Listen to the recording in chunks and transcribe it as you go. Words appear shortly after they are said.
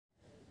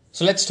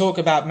So let's talk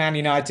about Man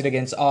United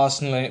against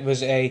Arsenal. It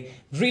was a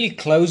really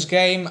close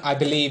game. I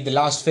believe the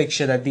last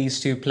fixture that these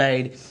two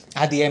played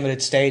at the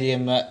Emirates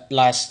Stadium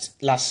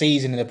last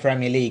season in the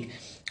Premier League,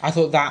 I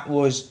thought that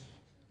was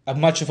a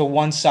much of a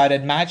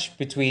one-sided match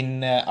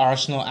between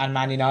Arsenal and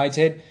Man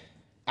United.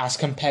 As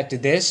compared to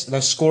this, the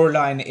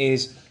scoreline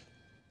is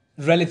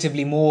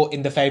relatively more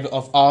in the favour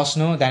of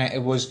Arsenal than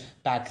it was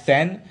back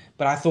then.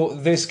 But I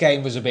thought this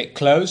game was a bit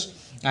close,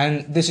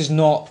 and this is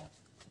not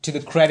to the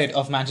credit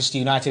of Manchester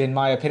United, in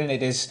my opinion.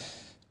 It is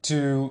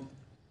to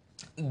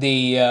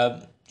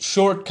the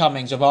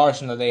shortcomings of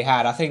Arsenal they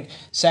had. I think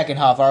second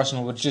half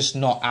Arsenal were just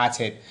not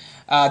at it.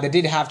 They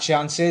did have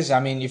chances. I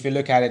mean, if you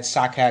look at it,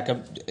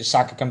 Saka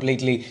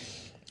completely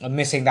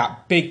missing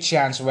that big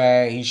chance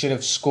where he should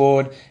have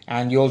scored,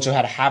 and you also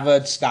had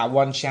Havertz, that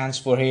one chance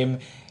for him.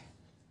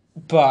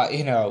 But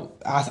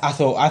I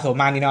thought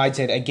Man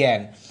United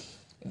again.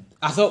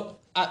 I thought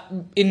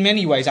in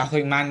many ways I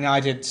think Man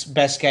United's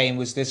best game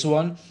was this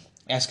one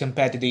as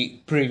compared to the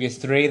previous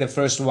three. The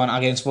first one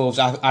against Wolves,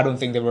 I don't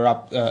think they were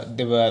up.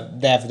 They were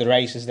there for the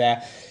races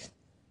there.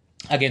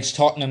 Against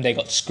Tottenham, they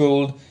got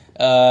schooled.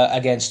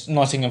 Against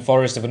Nottingham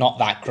Forest, they were not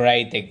that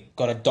great. They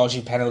got a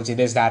dodgy penalty,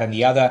 this, that, and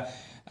the other.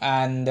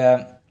 And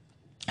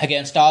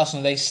against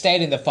Arsenal, they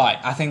stayed in the fight.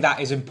 I think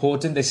that is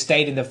important. They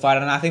stayed in the fight,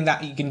 and I think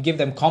that you can give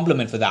them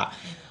compliment for that.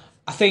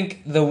 I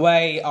think the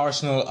way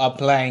Arsenal are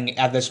playing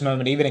at this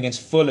moment, even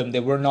against Fulham, they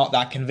were not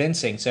that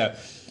convincing. So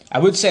I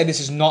would say this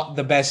is not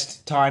the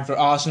best time for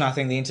Arsenal. I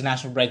think the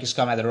international break has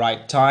come at the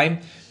right time.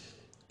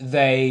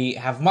 They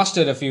have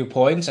mustered a few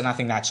points, and I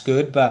think that's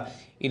good. But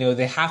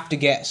they have to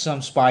get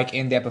some spike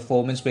in their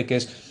performance,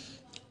 because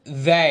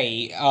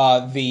they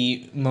are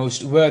the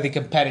most worthy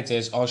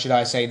competitors, or should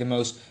I say the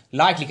most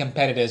likely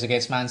competitors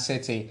against Man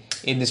City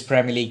in this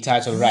Premier League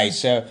title race.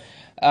 So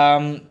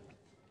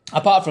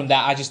apart from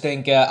that, I just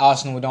think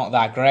Arsenal were not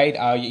that great.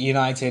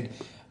 United,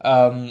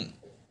 I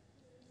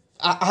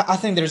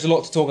think there's a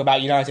lot to talk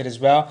about United as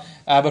well.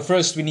 But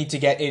first we need to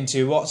get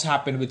into what's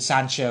happened with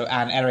Sancho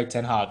and Erik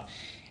ten Hag.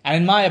 And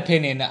in my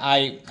opinion,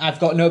 I've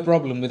got no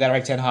problem with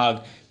Erik ten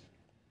Hag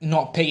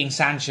not picking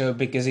Sancho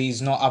because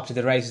he's not up to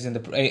the races in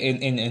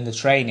the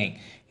training.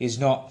 He's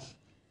not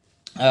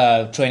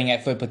training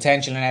at full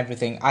potential and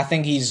everything. I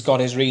think he's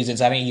got his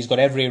reasons. I think he's got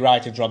every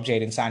right to drop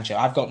Jadon Sancho.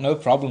 I've got no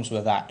problems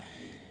with that.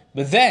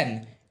 But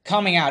then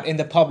coming out in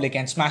the public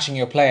and smashing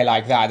your player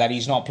like that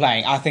he's not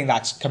playing, I think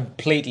that's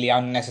completely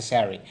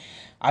unnecessary.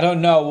 I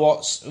don't know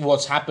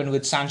what's happened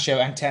with Sancho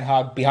and Ten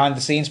Hag behind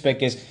the scenes,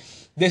 because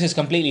this is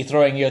completely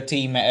throwing your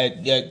team,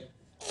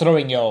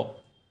 throwing your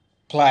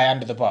player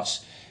under the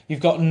bus. You've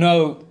got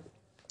no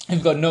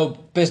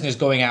business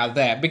going out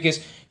there, because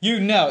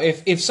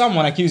if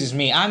someone accuses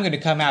me, I'm going to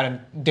come out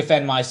and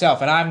defend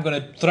myself, and I'm going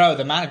to throw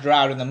the manager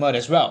out in the mud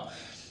as well,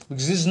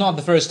 because this is not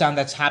the first time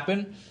that's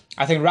happened.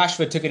 I think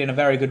Rashford took it in a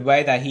very good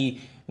way, that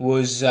he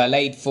was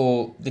late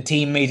for the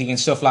team meeting and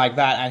stuff like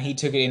that, and he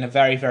took it in a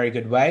very, very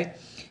good way.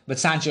 But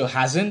Sancho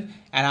hasn't,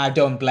 and I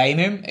don't blame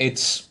him.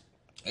 It's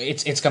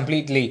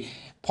completely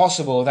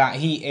possible that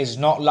he is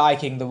not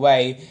liking the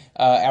way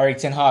Erik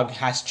ten Hag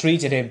has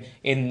treated him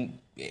in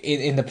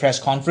the press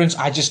conference.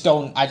 I just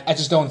don't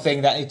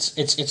think that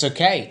it's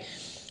okay,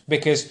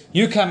 because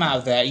you come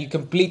out there, you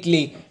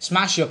completely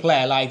smash your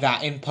player like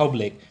that in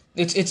public.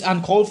 It's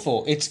uncalled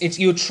for. It's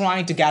you're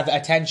trying to gather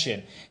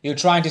attention. You're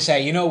trying to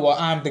say, you know what,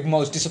 I'm the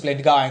most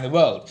disciplined guy in the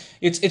world.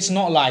 It's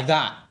not like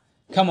that.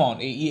 Come on,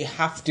 you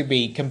have to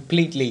be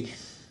completely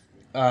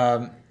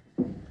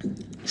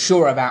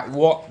sure about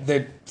what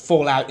the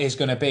fallout is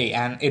going to be.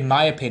 And in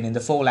my opinion, the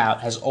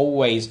fallout is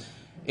always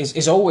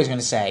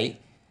going to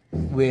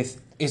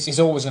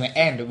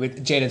end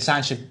with Jadon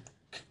Sancho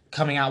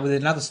coming out with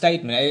another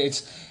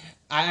statement.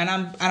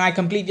 I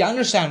completely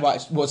understand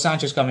what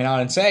Sancho's coming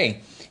out and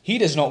saying. He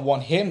does not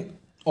want him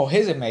or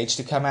his image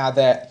to come out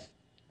there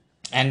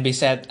and be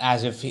said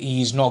as if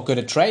he's not good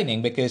at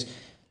training, because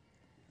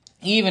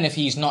even if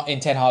he's not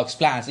in Ten Hag's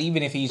plans,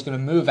 even if he's going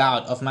to move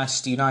out of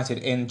Manchester United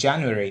in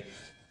January,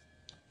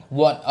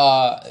 what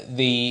are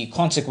the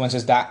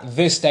consequences that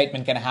this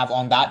statement can have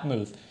on that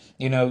move?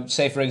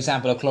 Say for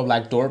example, a club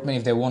like Dortmund,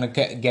 if they want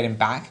to get him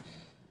back,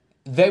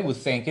 they would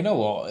think, you know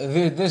what,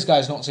 this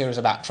guy's not serious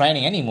about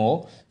training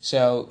anymore,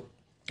 so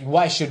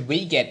why should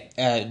we get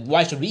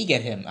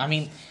him? I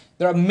mean,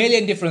 there are a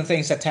million different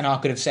things that Ten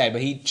Hag could have said,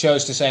 but he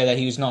chose to say that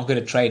he was not good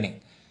at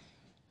training.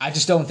 I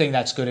just don't think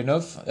that's good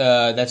enough.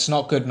 That's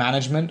not good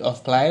management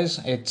of players.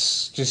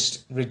 It's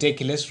just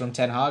ridiculous from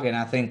Ten Hag, and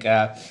I think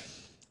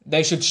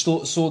they should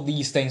sort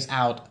these things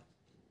out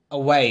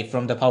away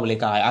from the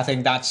public eye. I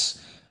think that's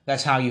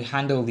how you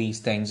handle these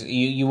things.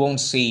 You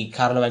won't see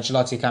Carlo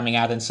Ancelotti coming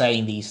out and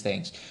saying these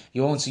things.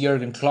 You won't see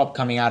Jurgen Klopp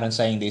coming out and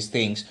saying these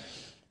things.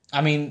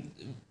 I mean,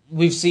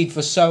 we've seen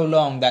for so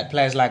long that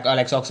players like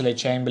Alex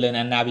Oxlade-Chamberlain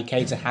and Naby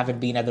Keita haven't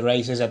been at the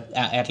races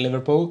at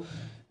Liverpool,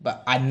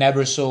 but I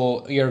never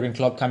saw Jurgen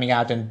Klopp coming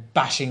out and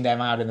bashing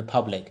them out in the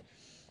public.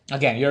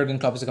 Again, Jurgen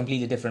Klopp is a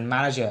completely different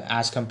manager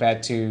as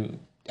compared to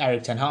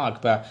Erik ten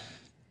Hag, but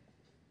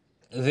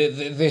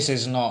this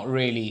is not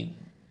really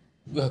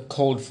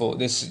called for.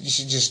 This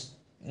is just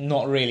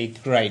not really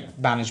great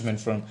management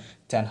from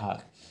Ten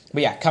Hag.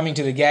 But yeah, coming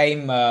to the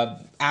game,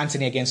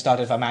 Anthony again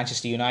started for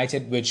Manchester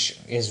United, which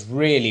is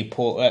really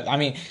poor. I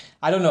mean,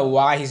 I don't know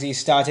why he's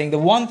starting. The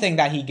one thing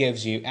that he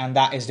gives you, and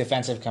that is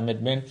defensive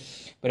commitment.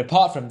 But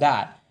apart from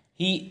that,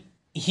 he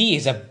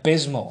is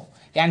abysmal.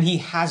 And he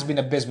has been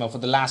abysmal for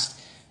the last,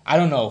 I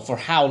don't know, for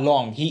how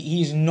long.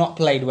 He's not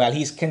played well.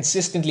 He's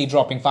consistently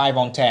dropping 5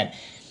 on 10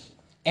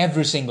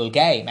 every single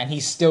game, and he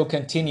still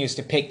continues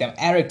to pick them.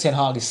 Erik ten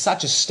Hag is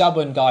such a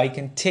stubborn guy. He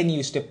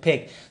continues to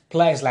pick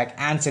players like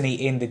Anthony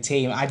in the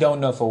team. I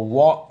don't know for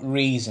what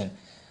reason.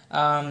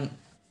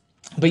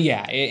 But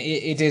yeah,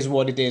 it is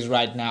what it is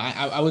right now.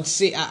 I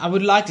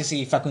would like to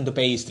see Facundo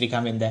Pellistri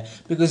come in there,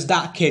 because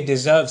that kid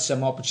deserves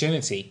some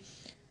opportunity.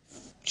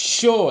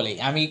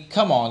 Surely, I mean,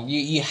 come on,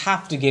 you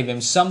have to give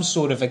him some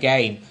sort of a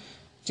game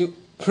to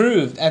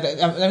prove.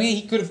 I mean,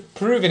 he could have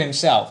proven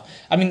himself.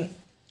 I mean,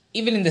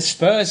 even in the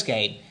Spurs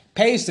game,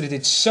 Pellistri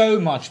did so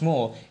much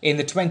more in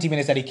the 20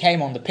 minutes that he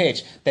came on the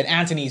pitch than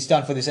Anthony's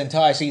done for this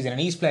entire season,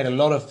 and he's played a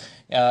lot of.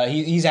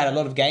 He's had a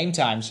lot of game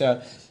time.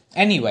 So,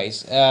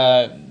 anyways,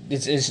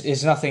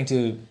 it's nothing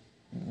to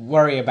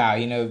worry about.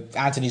 You know,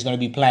 Anthony's going to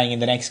be playing in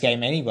the next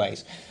game,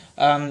 anyways.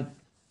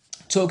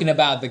 Talking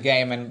about the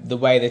game and the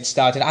way that it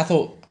started, I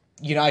thought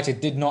United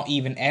did not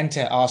even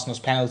enter Arsenal's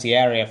penalty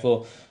area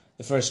for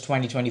the first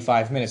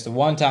 20-25 minutes. The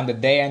one time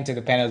that they entered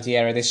the penalty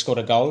area, they scored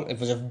a goal. It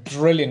was a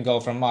brilliant goal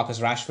from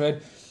Marcus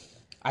Rashford.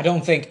 I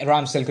don't think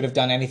Ramsdale could have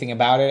done anything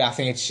about it. I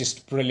think it's just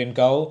a brilliant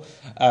goal.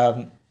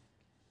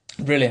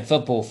 Brilliant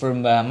football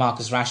from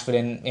Marcus Rashford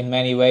in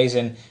many ways.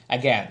 And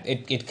again,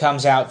 it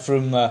comes out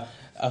from a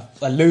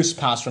loose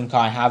pass from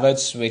Kai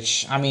Havertz,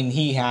 which, I mean,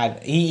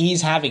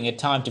 he's having a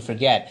time to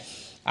forget.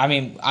 I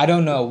mean, I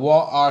don't know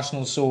what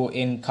Arsenal saw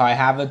in Kai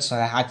Havertz. They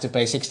had to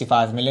pay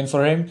 65 million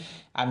for him.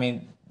 I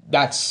mean,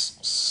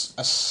 that's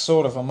a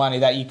sort of a money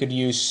that you could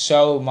use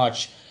so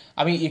much.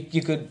 I mean,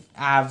 you could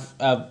have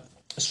a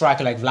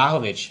striker like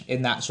Vlahovic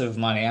in that sort of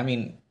money. I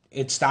mean,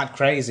 it's that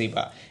crazy.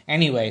 But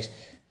anyways,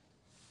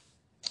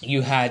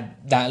 you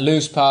had that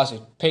loose pass.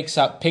 It picked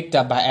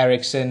up by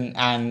Eriksen,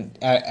 and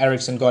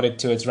Eriksen got it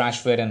towards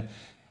Rashford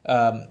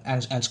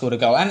and scored a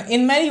goal. And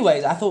in many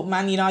ways, I thought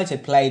Man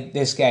United played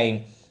this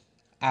game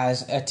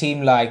as a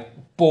team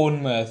like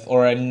Bournemouth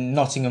or a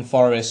Nottingham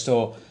Forest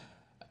or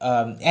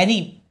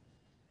any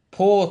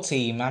poor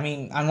team. I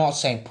mean, I'm not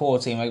saying poor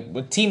team.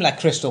 A team like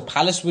Crystal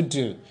Palace would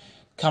do,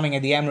 coming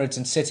at the Emirates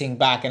and sitting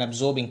back and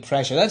absorbing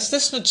pressure. That's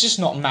just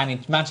not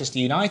Manchester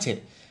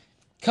United.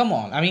 Come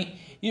on. I mean,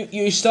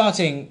 you're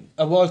starting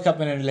a World Cup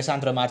winner in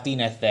Lisandro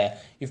Martinez there.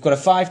 You've got a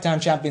 5-time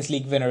Champions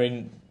League winner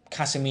in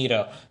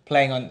Casemiro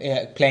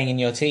playing in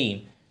your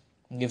team.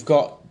 You've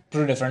got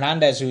Bruno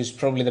Fernandes, who's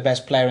probably the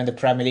best player in the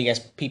Premier League, as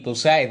people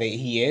say that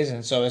he is,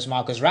 and so is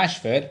Marcus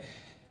Rashford.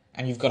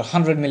 And you've got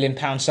 £100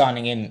 million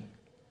signing in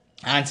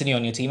Anthony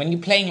on your team, and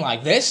you're playing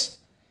like this?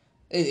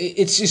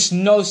 It's just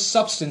no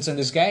substance in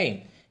this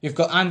game. You've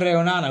got Andre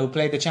Onana, who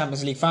played the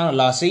Champions League final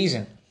last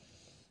season.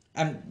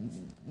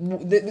 And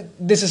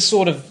this is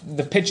sort of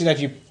the picture that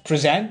you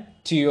present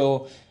to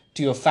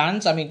your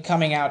fans. I mean,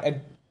 coming out and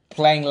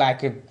playing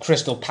like a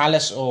Crystal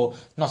Palace or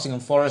Nottingham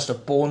Forest or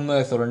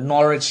Bournemouth or a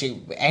Norwich,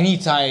 any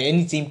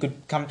team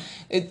could come.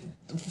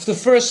 The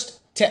first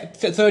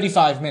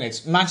 35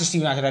 minutes, Manchester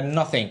United had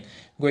nothing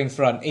going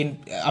front,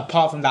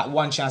 apart from that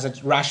one chance that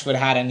Rashford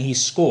had and he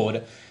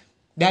scored.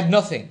 They had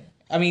nothing.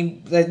 I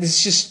mean,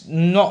 it's just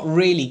not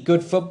really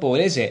good football,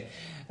 is it?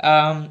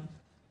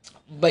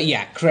 But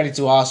yeah, credit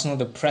to Arsenal.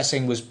 The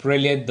pressing was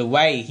brilliant. The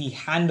way he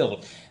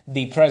handled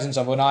the presence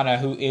of Onana,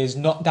 who is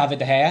not David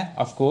De Gea,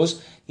 of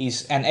course.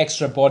 He's an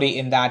extra body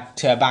in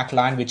that back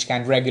line which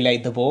can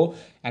regulate the ball.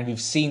 And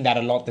we've seen that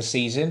a lot this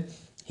season.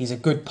 He's a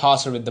good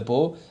passer with the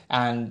ball.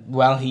 And,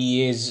 well,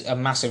 he is a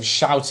massive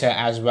shouter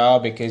as well,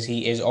 because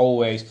he is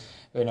always,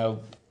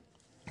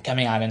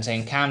 coming out and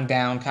saying, calm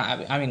down.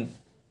 I mean,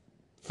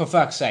 for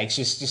fuck's sake,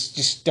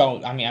 just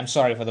don't. I mean, I'm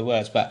sorry for the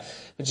words, but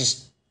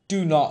just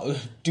do not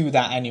do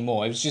that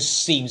anymore. It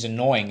just seems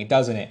annoying,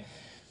 doesn't it?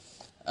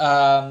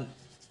 But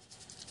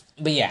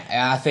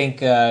yeah, I think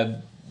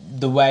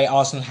the way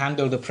Arsenal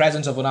handled the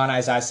presence of Onana,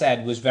 as I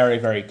said, was very,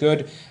 very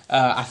good.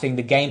 I think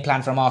the game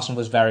plan from Arsenal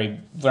was very,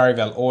 very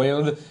well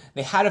oiled.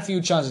 They had a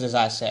few chances, as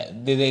I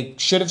said. They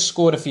should have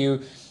scored a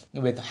few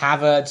with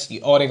Havertz,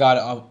 the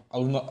Odegaard.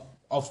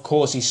 Of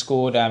course, he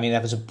scored. I mean,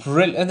 that's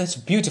a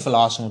beautiful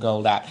Arsenal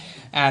goal, that.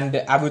 And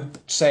I would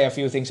say a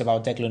few things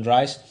about Declan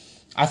Rice.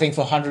 I think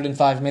for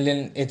 105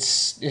 million,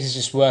 it's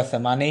just worth the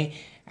money.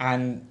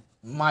 And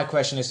my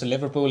question is to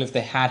Liverpool: if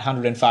they had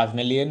 105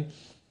 million,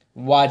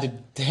 why did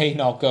they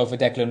not go for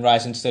Declan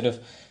Rice instead of?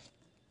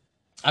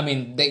 I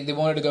mean, they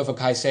wanted to go for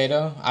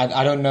Caicedo.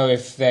 I don't know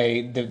if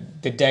the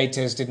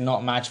datas did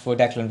not match for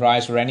Declan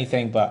Rice or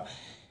anything, but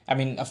I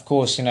mean, of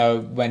course,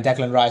 when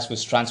Declan Rice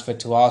was transferred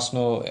to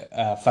Arsenal,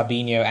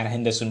 Fabinho and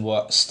Henderson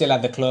were still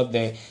at the club.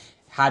 They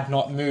had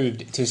not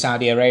moved to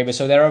Saudi Arabia,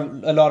 so there are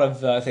a lot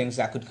of things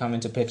that could come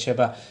into picture.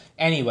 But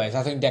Anyways,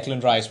 I think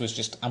Declan Rice was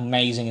just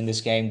amazing in this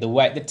game.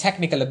 The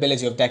technical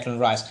ability of Declan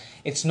Rice,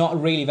 it's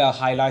not really well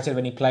highlighted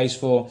when he plays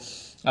for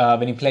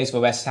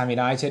West Ham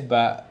United,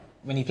 but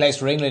when he plays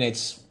for England,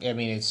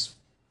 it's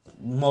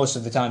most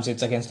of the times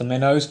it's against the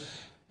minnows,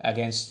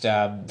 against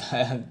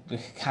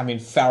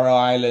Faroe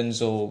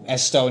Islands or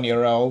Estonia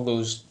or all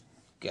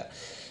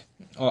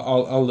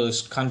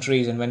those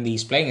countries, and when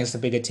he's playing against the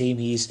bigger team,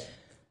 he's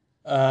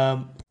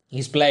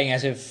playing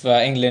as if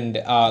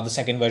England are the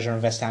second version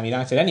of West Ham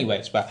United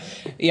anyways. But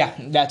yeah,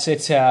 that's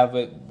it.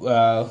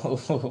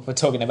 We're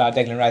talking about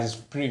Declan Rice's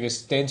previous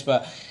stints,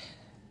 but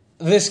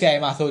this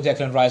game I thought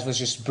Declan Rice was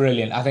just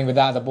brilliant. I think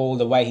without the ball,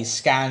 the way he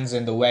scans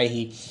and the way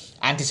he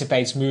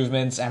anticipates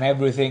movements and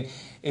everything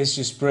is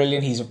just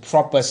brilliant. He's a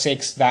proper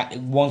six that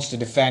wants to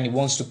defend, he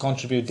wants to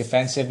contribute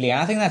defensively,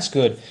 and I think that's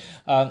good.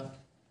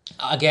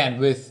 Again,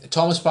 with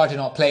Thomas Partey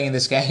not playing in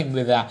this game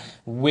with that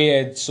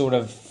weird sort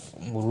of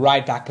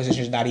right back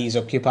position that he's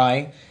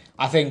occupying,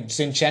 I think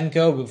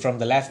Zinchenko from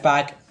the left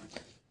back,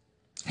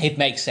 it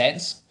makes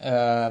sense.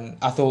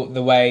 I thought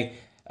the way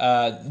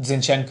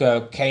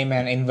Zinchenko came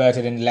and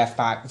inverted in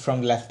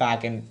from left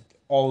back and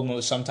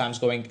almost sometimes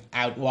going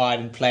out wide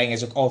and playing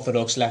as an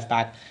orthodox left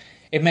back,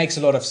 it makes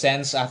a lot of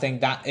sense. I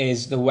think that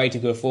is the way to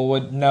go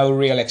forward. No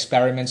real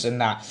experiments in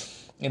that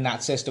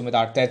system with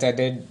Arteta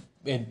did,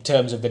 in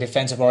terms of the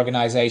defensive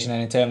organisation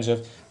and in terms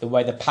of the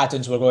way the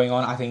patterns were going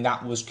on. I think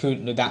that was cool.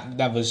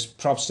 That was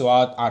props to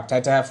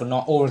Arteta for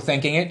not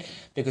overthinking it,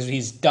 because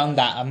he's done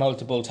that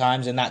multiple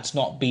times and that's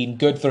not been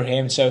good for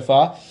him so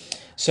far.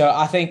 So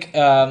I think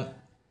the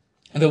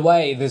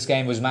way this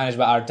game was managed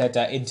by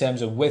Arteta in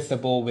terms of with the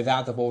ball,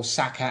 without the ball,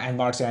 Saka and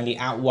Martinelli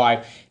out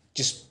wide,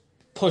 just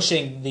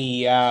pushing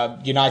the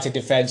United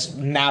defence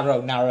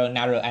narrow.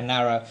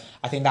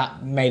 I think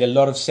that made a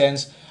lot of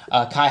sense.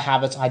 Kai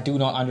Havertz, I do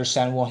not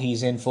understand what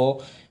he's in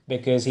for,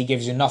 because he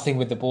gives you nothing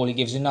with the ball, he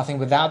gives you nothing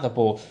without the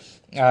ball.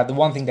 The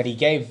one thing that he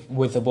gave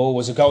with the ball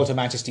was a goal to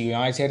Manchester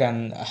United,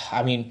 and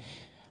I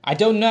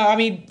don't know.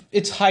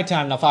 It's high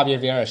time now Fabio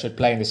Vieira should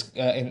play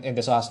in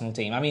this Arsenal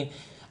team.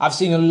 I've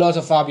seen a lot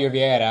of Fabio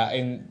Vieira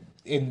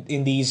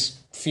in these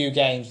few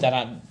games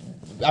that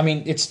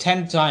it's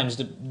 10 times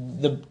the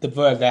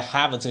work that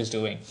Havertz is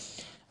doing.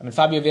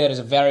 Fabio Vieira is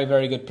a very,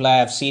 very good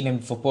player. I've seen him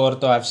for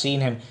Porto. I've seen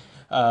him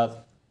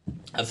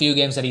a few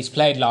games that he's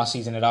played last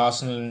season at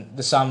Arsenal.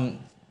 And some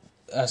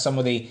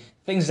of the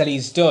things that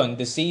he's done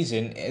this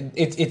season,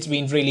 it's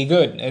been really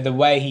good. The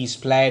way he's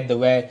played, the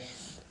way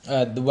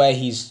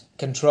he's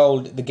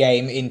controlled the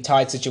game in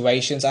tight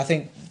situations, I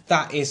think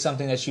that is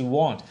something that you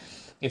want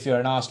if you're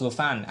an Arsenal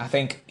fan. I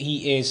think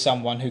he is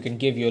someone who can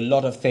give you a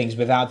lot of things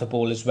without the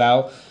ball as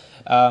well.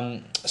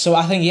 So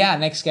I think,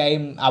 next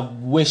game, I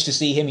wish to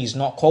see him. He's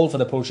not called for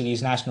the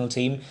Portuguese national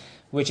team,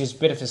 which is a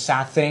bit of a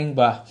sad thing,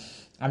 but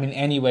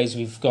anyways,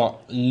 we've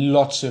got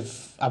lots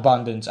of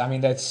abundance.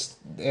 It's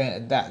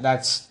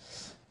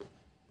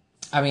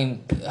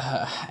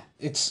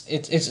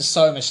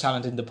so much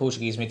talent in the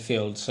Portuguese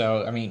midfield.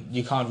 So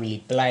you can't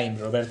really blame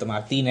Roberto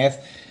Martinez.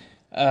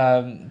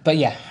 But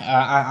yeah,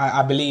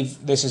 I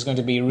believe this is going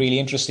to be really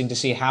interesting to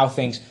see how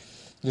things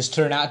just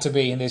turn out to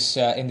be in this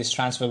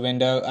transfer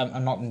window.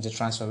 Not in the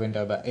transfer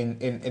window, but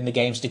in the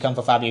games to come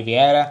for Fabio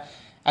Vieira.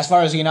 As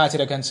far as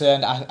United are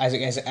concerned,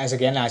 as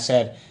again I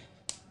said,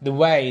 the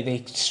way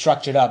they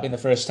structured up in the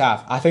first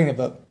half, I think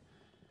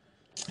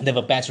they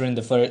were better in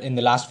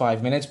the last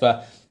 5 minutes.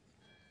 But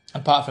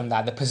apart from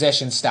that, the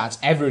possession stats,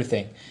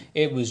 everything,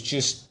 it was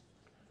just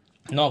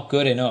not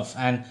good enough.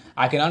 And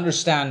I can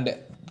understand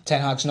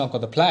Ten Hag's not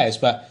got the players,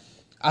 but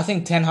I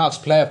think Ten Hag's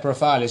player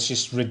profile is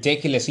just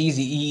ridiculous.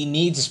 He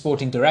needs a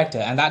sporting director,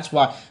 and that's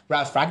why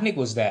Ralf Rangnick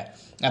was there.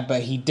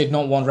 But he did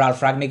not want Ralf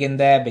Rangnick in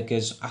there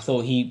because I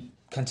thought he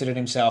considered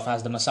himself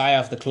as the messiah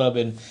of the club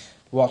and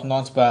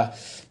whatnot. But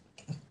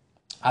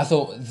I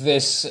thought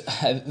this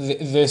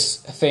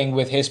thing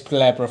with his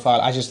player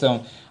profile, I just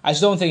don't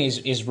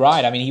think is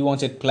right. He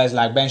wanted players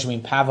like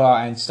Benjamin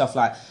Pavard and stuff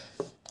like.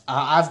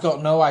 I've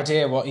got no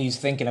idea what he's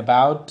thinking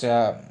about.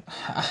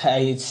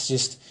 It's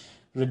just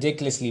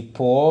ridiculously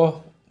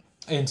poor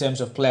in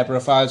terms of player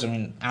profiles.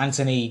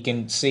 Anthony, you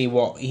can see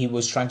what he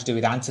was trying to do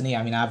with Anthony.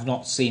 I've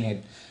not seen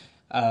it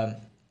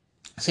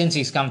since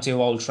he's come to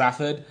Old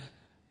Trafford.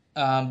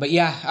 But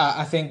yeah,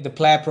 I think the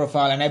player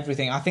profile and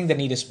everything, I think they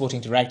need a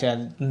sporting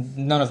director.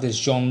 None of this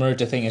John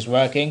Murtough thing is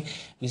working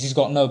because he's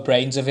got no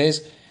brains of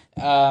his.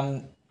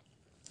 I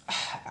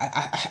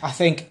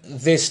think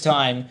this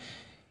time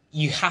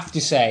you have to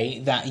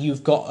say that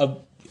you've got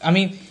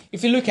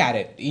if you look at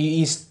it,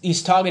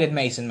 he's targeted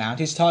Mason Mount,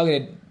 he's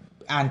targeted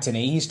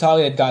Anthony, he's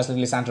targeted guys like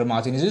Lisandro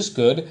Martinez, is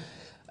good.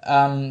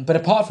 But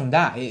apart from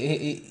that,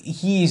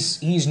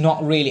 he's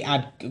not really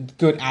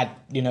good at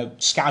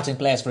scouting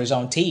players for his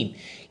own team.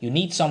 You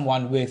need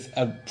someone with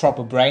a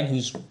proper brain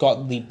who's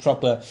got the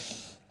proper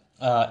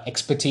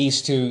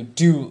expertise to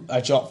do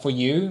a job for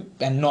you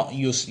and not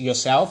use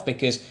yourself,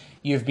 because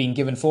you've been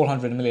given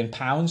 £400 million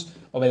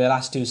over the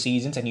last 2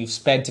 seasons and you've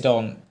spent it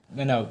on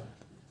 60%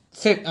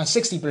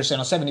 or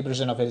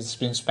 70% of it has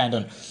been spent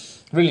on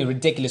really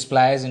ridiculous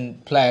players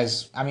and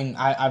players. I mean,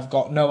 I've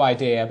got no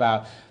idea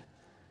about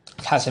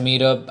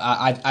Casemiro.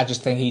 I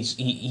just think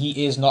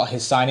he is not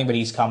his signing, but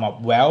he's come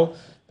up well.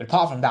 But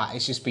apart from that,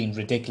 it's just been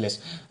ridiculous.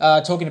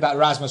 Talking about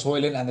Rasmus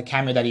Højlund and the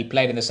cameo that he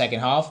played in the second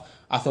half,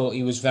 I thought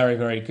he was very,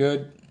 very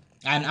good.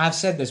 And I've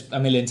said this a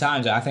million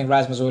times. I think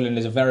Rasmus Højlund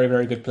is a very,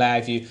 very good player.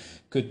 If you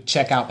could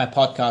check out my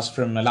podcast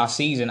from last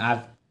season,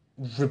 I've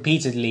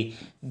repeatedly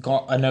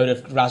got a note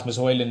of Rasmus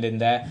Højlund in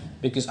there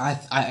because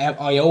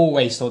I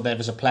always thought there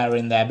was a player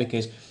in there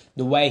because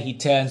the way he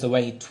turns, the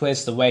way he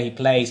twists, the way he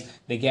plays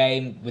the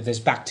game with his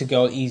back to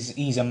goal,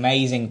 he's an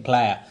amazing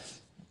player.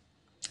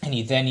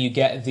 And then you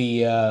get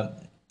the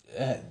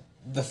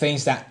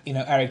things that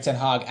Erik ten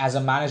Hag as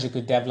a manager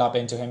could develop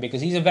into him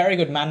because he's a very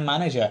good man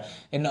manager,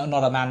 and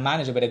not a man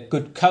manager but a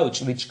good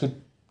coach, which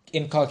could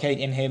inculcate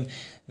in him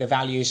the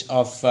values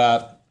of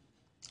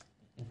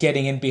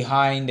getting in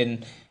behind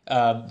and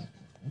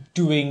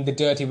doing the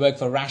dirty work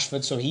for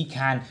Rashford so he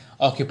can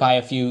occupy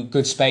a few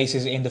good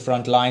spaces in the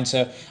front line.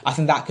 So I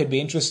think that could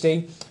be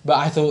interesting. But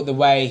I thought the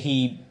way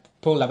he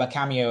pulled up a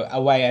cameo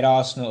away at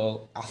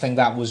Arsenal, I think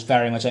that was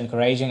very much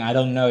encouraging. I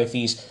don't know if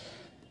he's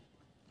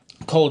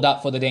called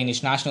up for the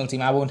Danish national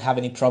team. I won't have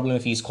any problem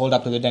if he's called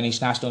up to the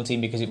Danish national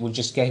team because it would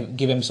just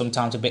give him some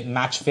time to be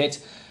match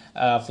fit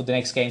for the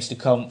next games to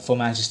come for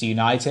Manchester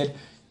United.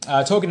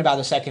 Talking about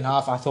the second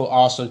half, I thought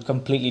Arsenal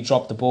completely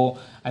dropped the ball.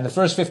 And the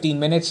first 15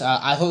 minutes,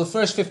 until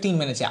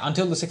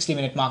the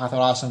 60-minute mark, I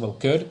thought Arsenal were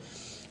good.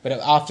 But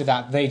after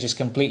that, they just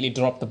completely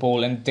dropped the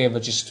ball and they were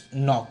just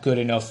not good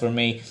enough for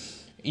me.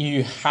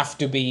 You have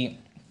to be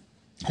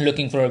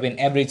looking for a win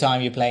every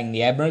time you're playing the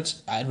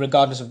Emirates,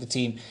 regardless of the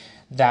team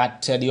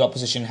that the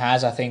opposition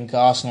has. I think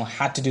Arsenal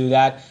had to do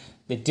that.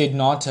 They did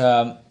not.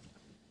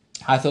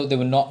 I thought they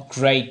were not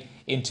great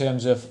in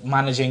terms of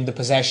managing the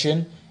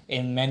possession.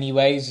 In many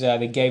ways,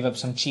 they gave up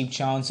some cheap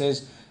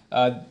chances.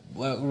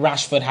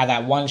 Rashford had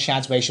that one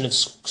chance where he should have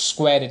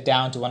squared it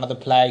down to another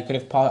player. He could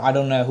have I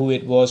don't know who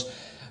it was,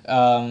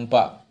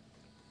 but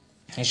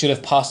he should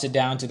have passed it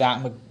down to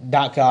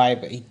that guy,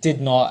 but he did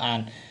not.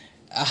 And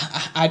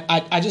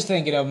I just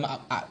think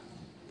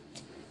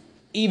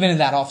even in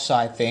that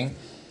offside thing,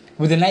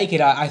 with the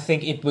naked eye, I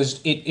think it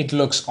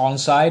looks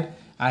onside.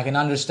 I can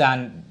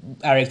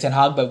understand Erik ten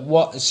Hag, but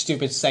what a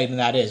stupid statement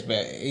that is.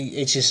 But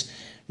it's just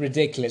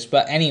ridiculous.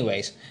 But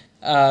anyways,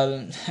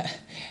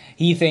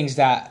 he thinks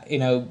that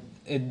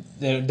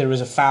there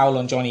is a foul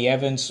on Johnny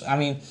Evans. I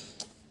mean,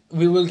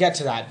 we will get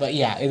to that. But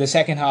yeah, in the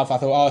second half, I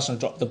thought Arsenal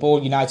dropped the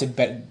ball. United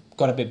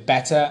got a bit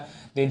better.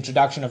 The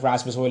introduction of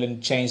Rasmus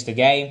Højlund changed the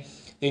game.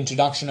 The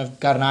introduction of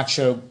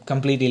Garnacho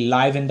completely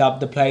livened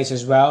up the place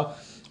as well.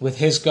 With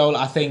his goal,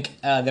 I think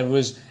there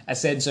was a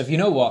sense of,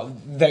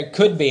 there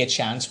could be a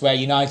chance where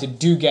United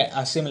do get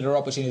a similar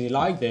opportunity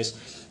like this,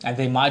 and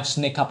they might just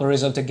nick up a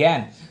result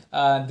again.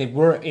 They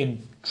were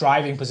in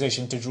driving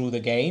position to draw the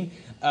game.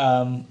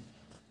 But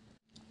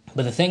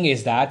the thing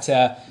is that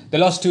they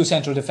lost two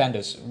central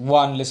defenders.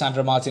 One,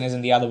 Lisandro Martinez,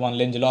 and the other one,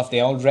 Lindelof. They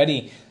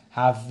already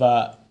have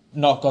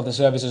not got the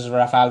services of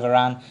Rafael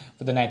Varane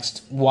for the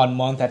next 1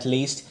 month at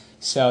least.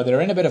 So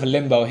they're in a bit of a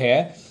limbo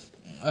here.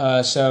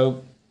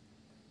 So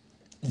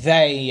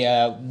they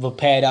were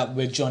paired up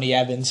with Johnny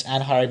Evans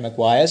and Harry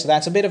Maguire. So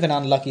that's a bit of an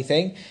unlucky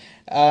thing.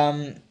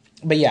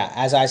 But yeah,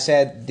 as I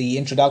said, the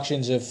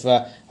introductions of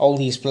all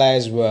these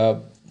players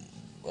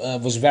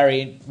was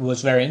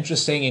very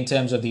interesting in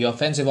terms of the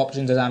offensive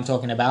options that I'm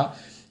talking about.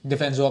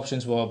 Defensive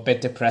options were a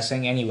bit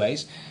depressing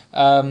anyways.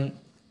 The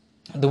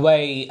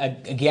way,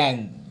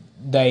 again,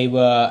 they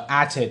were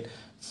at it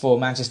for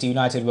Manchester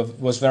United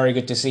was very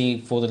good to see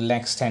for the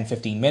next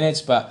 10-15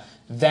 minutes. But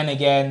then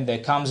again, there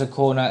comes a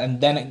corner,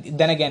 and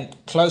then again,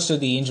 close to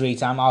the injury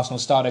time, Arsenal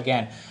start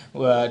again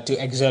to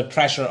exert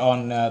pressure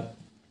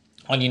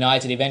on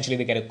United. Eventually,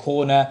 they get a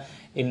corner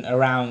in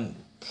around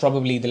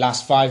probably the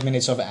last 5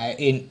 minutes of at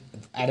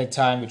a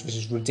time, which was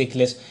just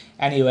ridiculous.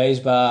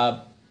 Anyways,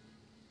 but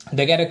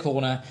they get a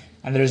corner,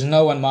 and there is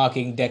no one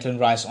marking Declan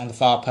Rice on the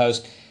far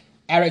post.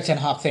 Erik ten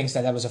Hag thinks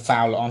that there was a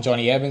foul on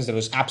Johnny Evans. There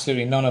was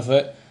absolutely none of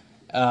it.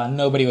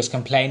 Nobody was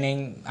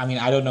complaining. I mean,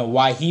 I don't know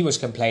why he was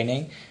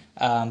complaining.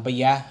 But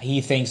yeah, he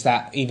thinks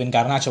that even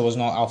Garnacho was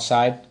not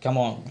offside. Come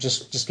on,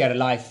 just get a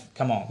life.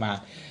 Come on,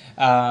 man.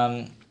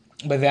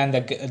 But then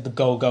the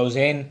goal goes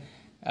in.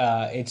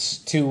 It's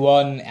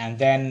 2-1, and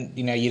then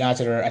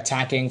United are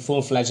attacking,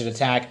 full-fledged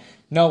attack.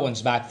 No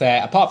one's back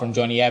there apart from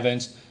Johnny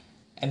Evans,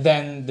 and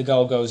then the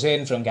goal goes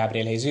in from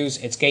Gabriel Jesus.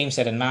 It's game,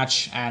 set, and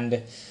match,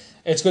 and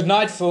it's good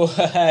night for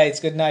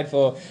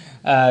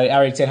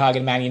Erik ten Hag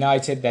and Man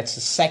United. That's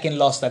the second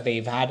loss that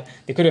they've had.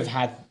 They could have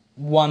had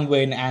one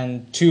win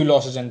and two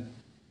losses and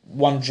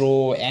one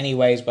draw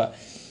anyways, but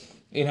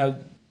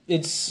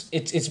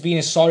it's been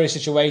a sorry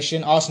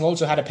situation. Arsenal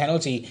also had a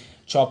penalty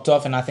chopped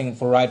off, and I think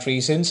for right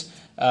reasons.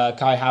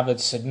 Kai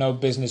Havertz had no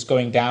business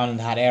going down in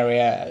that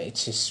area.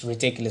 It's just a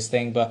ridiculous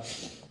thing, but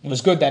it was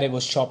good that it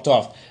was chopped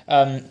off.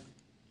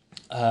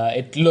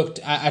 It looked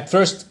at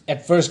first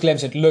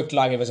glimpse it looked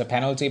like it was a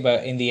penalty,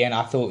 but in the end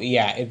I thought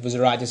it was the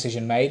right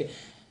decision made.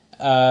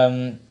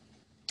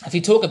 if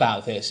you talk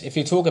about this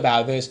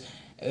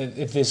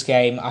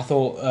game, I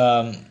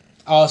thought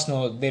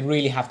Arsenal, they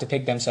really have to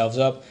pick themselves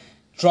up.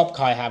 Drop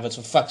Kai Havertz,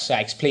 for fuck's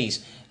sakes,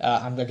 please.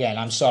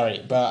 I'm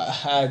sorry, but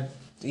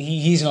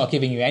he's not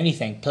giving you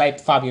anything. Play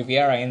Fabio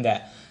Vieira in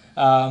there.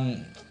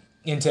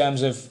 In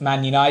terms of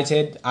Man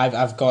United,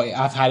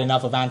 I've had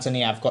enough of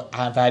Anthony.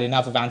 I've had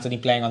enough of Anthony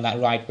playing on that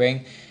right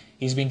wing.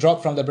 He's been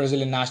dropped from the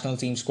Brazilian national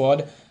team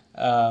squad.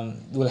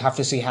 We'll have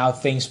to see how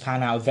things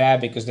pan out there,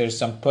 because there's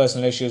some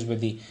personal issues with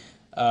the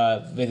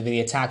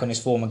attack on his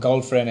former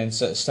girlfriend and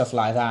stuff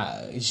like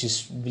that. It's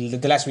just,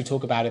 the less we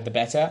talk about it, the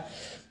better.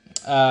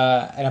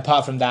 And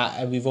apart from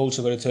that, we've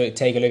also got to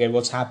take a look at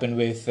what's going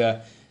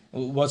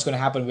to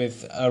happen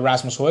with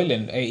Rasmus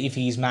Højlund if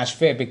he's match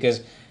fit,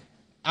 because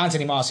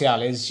Anthony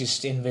Martial is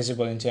just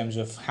invisible in terms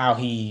of how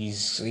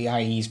he's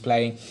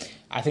playing.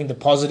 I think the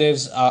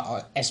positives,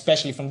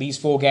 especially from these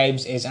 4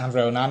 games, is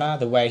Andre Onana,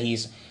 the way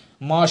he's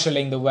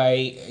marshalling the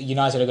way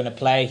United are going to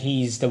play.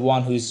 He's the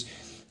one who's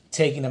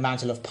taking the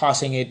mantle of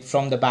passing it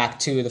from the back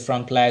to the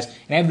front players,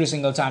 and every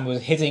single time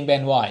was hitting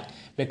Ben White,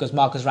 because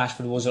Marcus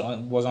Rashford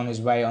was on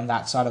his way on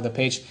that side of the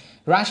pitch.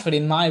 Rashford,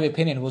 in my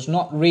opinion, was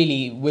not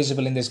really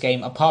visible in this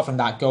game, apart from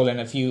that goal and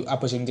a few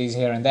opportunities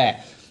here and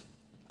there.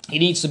 He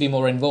needs to be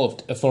more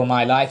involved for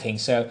my liking.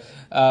 So,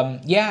 I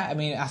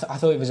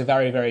thought it was a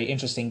very, very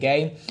interesting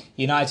game.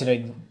 United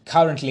are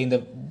currently in the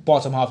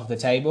bottom half of the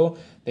table.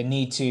 They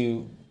need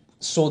to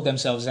sort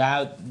themselves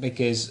out,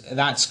 because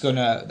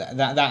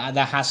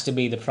that has to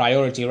be the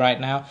priority right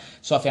now.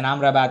 Sofyan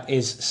Amrabat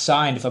is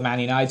signed for Man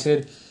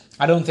United.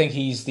 I don't think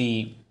he's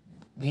the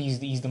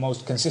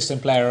most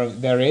consistent player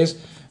there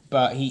is,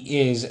 but he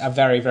is a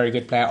very, very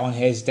good player on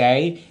his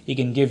day. He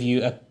can give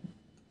you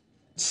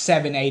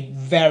 7-8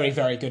 very,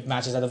 very good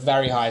matches at the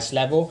very highest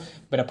level.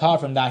 But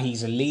apart from that,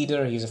 he's a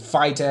leader, he's a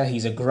fighter,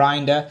 he's a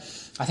grinder.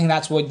 I think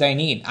that's what they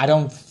need. I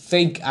don't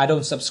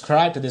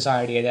subscribe to this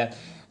idea that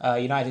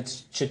United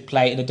should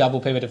play in a double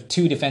pivot of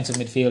 2 defensive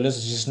midfielders.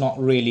 It's just not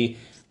really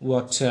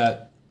what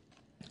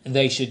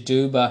they should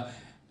do. But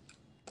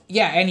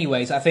yeah,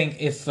 anyways, I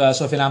think if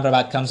Sofyan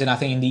Amrabat comes in, I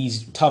think in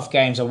these tough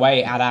games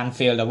away at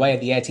Anfield, away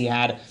at the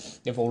Etihad,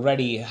 they've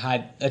already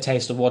had a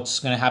taste of what's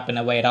going to happen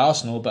away at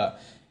Arsenal.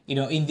 But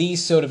in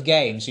these sort of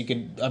games, you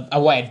could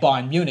away at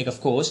Bayern Munich,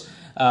 of course.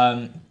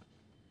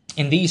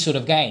 In these sort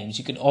of games,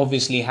 you could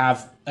obviously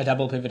have a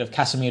double pivot of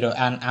Casemiro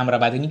and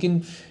Amrabat, and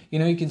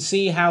you can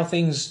see how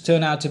things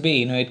turn out to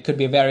be. It could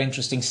be a very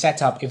interesting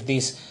setup if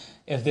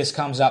this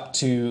comes up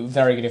to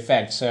very good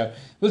effect. So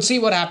we'll see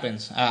what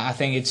happens. I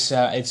think it's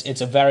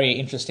a very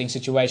interesting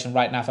situation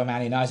right now for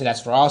Man United.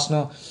 As for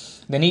Arsenal,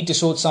 they need to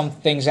sort some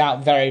things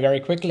out very, very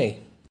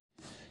quickly.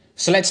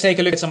 So let's take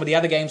a look at some of the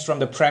other games from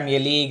the Premier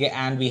League,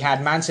 and we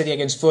had Man City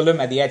against Fulham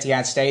at the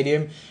Etihad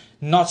Stadium.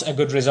 Not a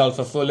good result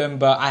for Fulham,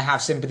 but I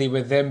have sympathy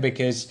with them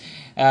because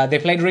they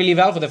played really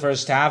well for the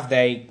first half.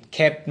 They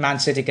kept Man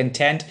City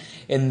content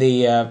in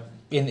the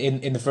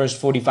first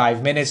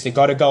 45 minutes. They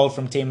got a goal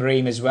from Tim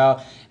Ream as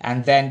well,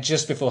 and then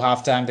just before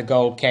halftime, the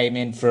goal came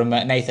in from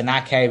Nathan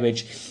Ake,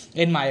 which,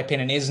 in my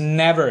opinion, is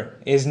never,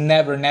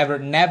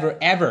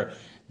 ever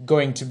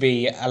going to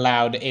be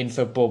allowed in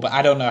football. But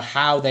I don't know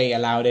how they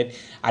allowed it.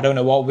 I don't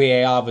know what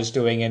VAR was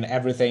doing and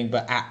everything.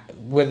 But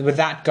with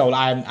that goal,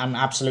 I'm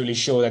absolutely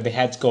sure that the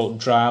heads go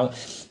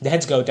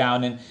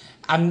down.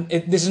 And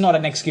this is not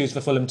an excuse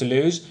for Fulham to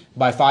lose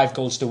by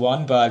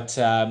 5-1. But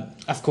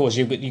of course,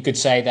 you could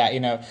say that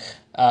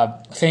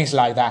things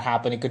like that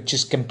happen. It could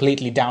just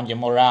completely down your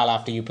morale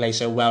after you play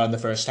so well in the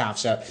first half.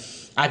 So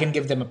I can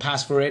give them a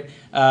pass for it.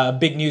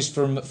 Big news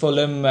from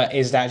Fulham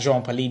is that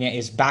Jean Palhinha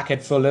is back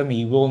at Fulham.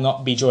 He will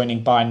not be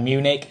joining Bayern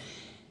Munich.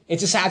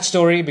 It's a sad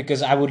story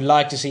because I would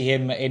like to see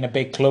him in a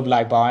big club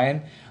like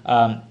Bayern.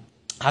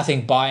 I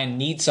think Bayern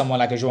needs someone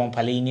like a Jean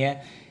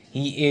Palhinha.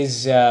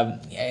 He's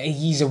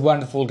a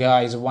wonderful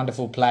guy. He's a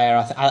wonderful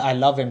player. I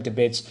love him to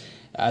bits.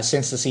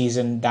 Since the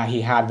season that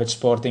he had with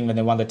Sporting when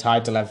they won the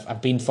title,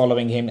 I've been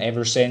following him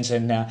ever since,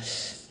 and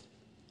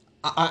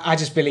I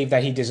just believe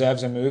that he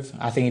deserves a move.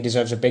 I think he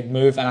deserves a big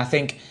move, and I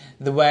think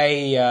the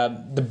way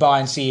the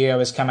Bayern CEO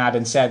has come out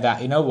and said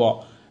that,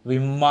 we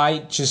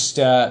might just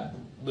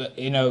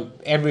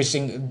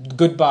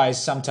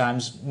goodbyes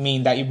sometimes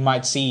mean that you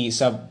might see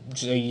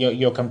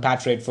your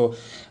compatriot for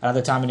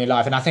another time in your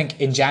life, and I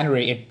think in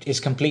January it is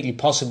completely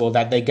possible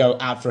that they go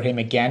out for him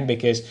again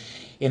because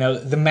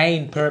the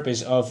main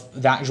purpose of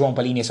that João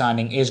Palhinha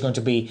signing is going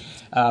to be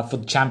for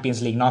the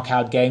Champions League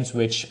knockout games,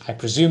 which I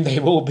presume they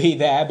will be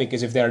there,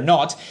 because if they're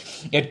not,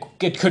 it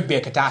could be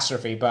a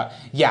catastrophe. But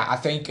yeah, I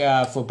think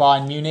for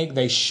Bayern Munich,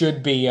 they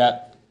should be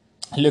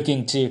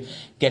looking to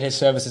get his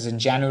services in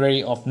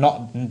January. If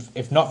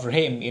not for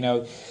him,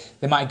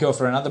 they might go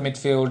for another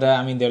midfielder.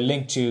 I mean, they're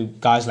linked to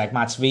guys like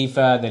Mats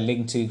Wiefer, they're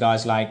linked to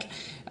guys like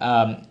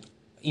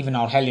even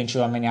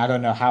Aurelien. I mean, I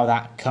don't know how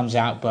that comes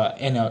out,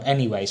 but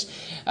anyways.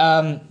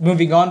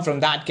 Moving on from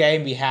that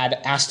game, we had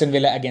Aston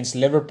Villa against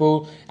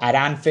Liverpool at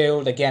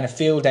Anfield. Again, a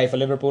field day for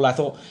Liverpool. I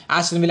thought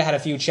Aston Villa had a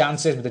few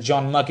chances with the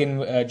John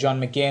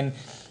McGinn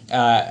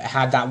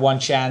had that one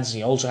chance.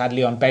 He also had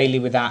Leon Bailey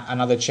with that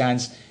another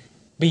chance.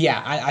 But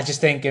yeah, I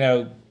just think,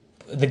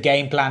 the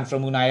game plan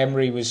from Unai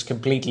Emery was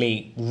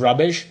completely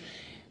rubbish.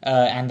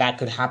 And that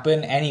could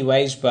happen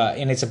anyways, but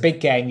it's a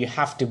big game, you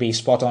have to be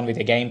spot on with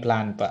your game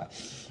plan, but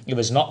it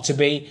was not to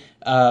be.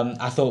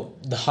 I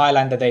thought the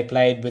highline that they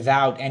played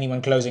without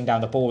anyone closing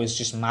down the ball was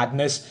just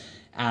madness.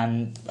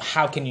 And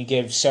how can you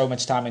give so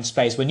much time and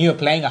space when you're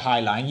playing a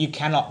highline? You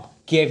cannot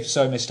give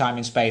so much time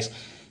and space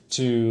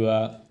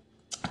to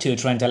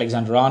Trent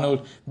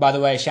Alexander-Arnold. By the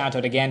way, shout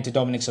out again to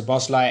Dominic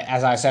Szoboszlai.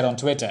 As I said on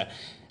Twitter,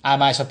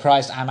 am I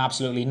surprised? I'm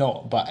absolutely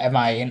not. But am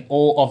I in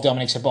awe of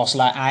Dominic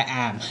Szoboszlai? I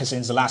am.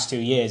 Since the last 2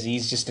 years,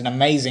 he's just an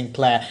amazing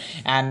player.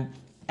 And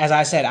as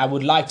I said, I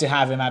would like to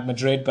have him at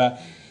Madrid,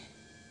 but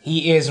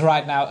he is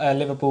right now a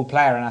Liverpool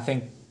player, and I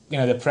think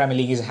the Premier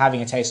League is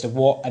having a taste of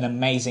what an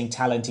amazing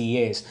talent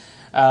he is.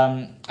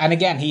 And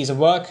again, he's a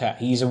worker.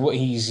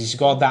 He's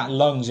got that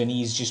lungs, and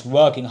he's just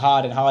working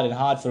hard and hard and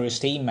hard for his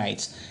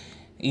teammates.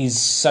 He's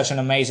such an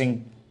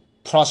amazing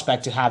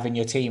prospect to have in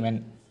your team,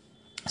 and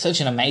such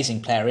an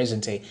amazing player,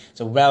 isn't he? It's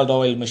a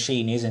well-oiled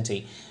machine, isn't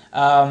he?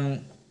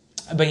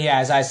 But yeah,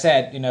 as I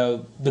said,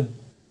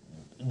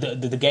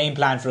 the game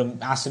plan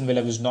from Aston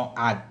Villa was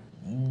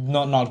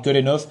not good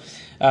enough.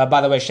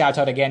 By the way, shout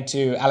out again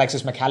to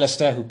Alexis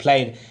McAllister, who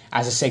played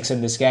as a 6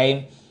 in this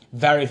game.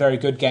 Very, very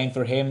good game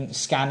for him.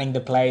 Scanning the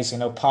plays,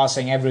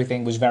 passing,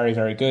 everything was very,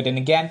 very good. And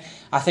again,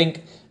 I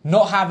think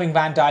not having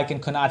Van Dijk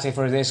and Konate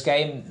for this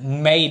game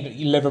made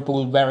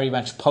Liverpool very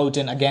much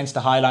potent against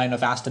the high line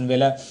of Aston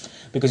Villa,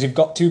 because you've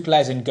got two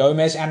players in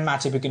Gomez and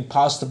Matip who can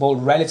pass the ball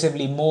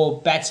relatively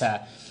more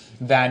better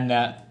than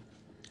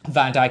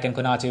Van Dijk and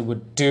Konate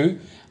would do.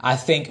 I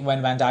think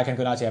when Van Dijk and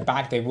Konate are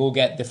back, they will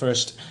get the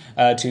first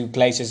 2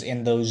 places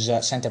in those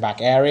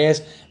centre-back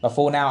areas. But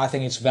for now, I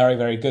think it's very,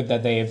 very good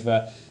that they've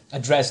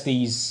addressed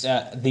these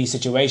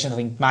situations. I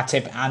think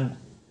Matip and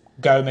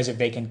Gomez, if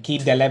they can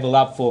keep their level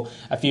up for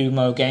a few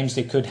more games,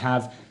 they could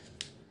have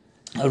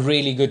a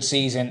really good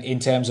season in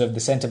terms of the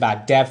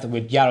centre-back depth,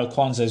 with Jarro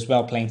Kwanzaa as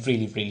well playing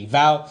really, really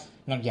well.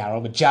 Not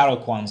Jarro, but Jarro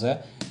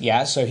Kwanzaa.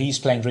 Yeah, so he's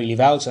playing really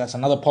well, so that's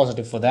another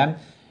positive for them.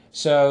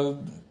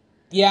 So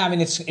yeah,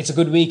 it's a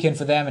good weekend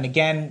for them. And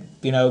again,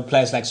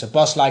 players like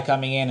Szoboszlai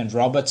coming in and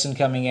Robertson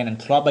coming in and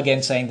Klopp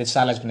again saying that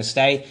Salah's going to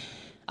stay.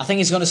 I think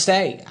he's going to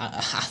stay.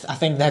 I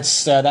think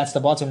that's the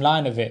bottom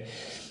line of it.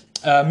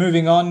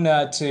 Moving on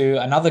to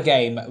another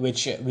game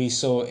which we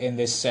saw in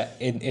this at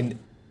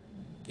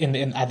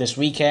this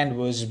weekend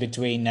was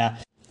between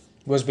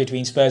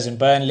Spurs and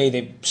Burnley.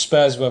 The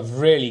Spurs were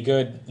really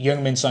good.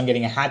 Heung-min Son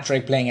getting a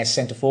hat-trick, playing as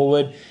centre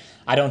forward.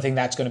 I don't think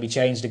that's going to be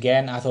changed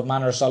again. I thought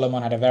Manor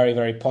Solomon had a very,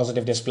 very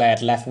positive display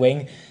at left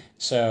wing,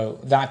 so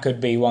that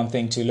could be one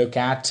thing to look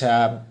at.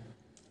 Pape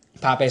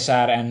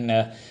Sarr and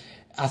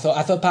I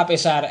thought Pape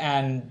Sarr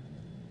and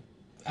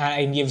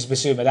Yves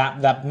Bissouma,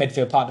 that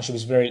midfield partnership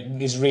is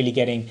really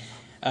getting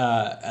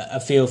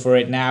a feel for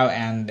it now.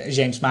 And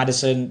James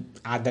Maddison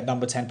at that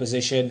number 10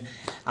 position,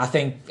 I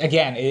think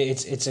again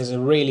it's a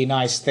really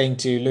nice thing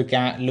to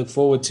look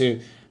forward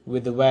to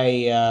with the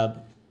way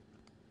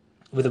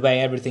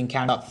everything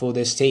came up for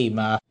this team.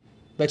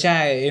 But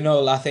yeah,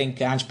 I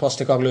think Ange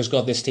Postecoglou's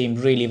got this team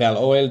really well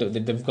oiled.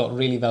 They've got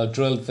really well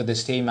drilled for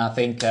this team. I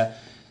think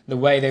the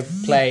way they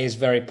play is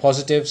very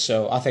positive,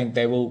 so I think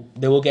they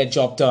will get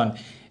job done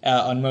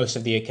on most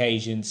of the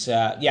occasions.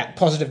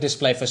 Positive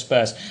display for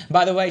Spurs.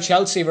 By the way,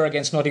 Chelsea were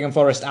against Nottingham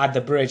Forest at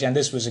the Bridge, and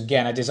this was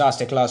again a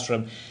disaster class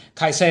from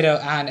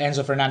Caicedo and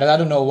Enzo Fernandez. I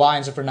don't know why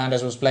Enzo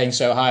Fernandez was playing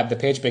so high up the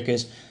pitch,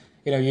 because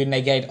you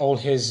negate all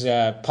his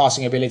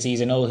passing abilities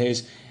and all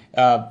his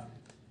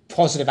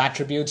positive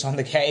attributes on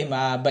the game.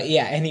 But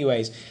yeah,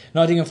 anyways,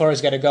 Nottingham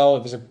Forest got a goal.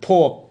 It was a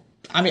poor...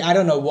 I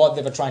don't know what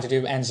they were trying to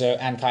do, Enzo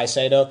and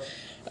Caicedo,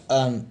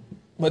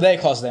 but they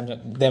cost them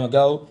a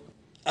goal.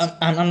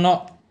 I'm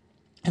not...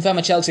 If I'm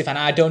a Chelsea fan,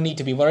 I don't need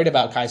to be worried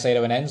about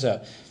Caicedo and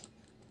Enzo.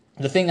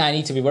 The thing I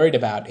need to be worried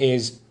about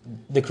is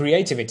the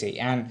creativity,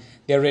 and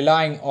they're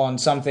relying on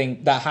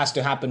something that has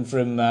to happen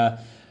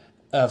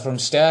from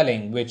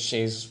Sterling, which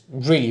is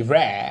really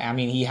rare.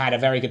 He had a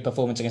very good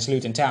performance against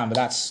Luton Town, but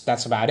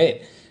that's about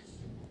it.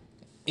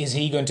 Is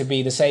he going to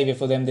be the saviour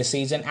for them this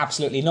season?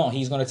 Absolutely not.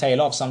 He's going to tail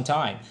off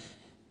sometime.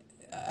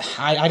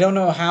 I don't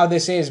know how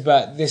this is,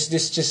 but this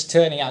just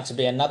turning out to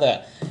be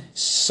another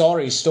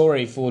sorry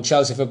story for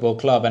Chelsea Football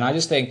Club, and I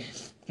just think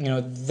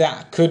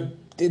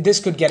this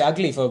could get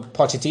ugly for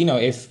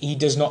Pochettino if he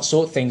does not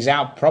sort things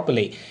out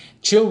properly.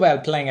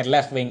 Chilwell playing at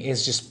left wing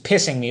is just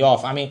pissing me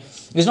off.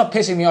 It's not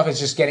pissing me off, it's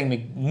just getting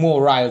me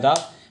more riled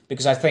up,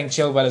 because I think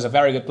Chilwell is a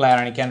very good player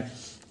and he can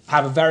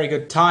have a very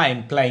good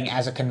time playing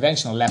as a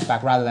conventional left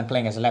back rather than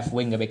playing as a left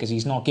winger, because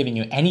he's not giving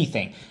you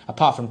anything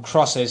apart from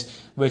crosses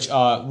which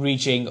are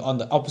reaching on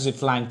the opposite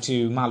flank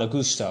to Malo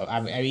Gusto.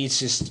 It's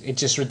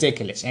just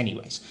ridiculous.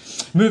 Anyways,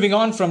 moving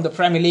on from the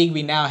Premier League,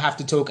 we now have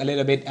to talk a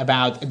little bit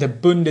about the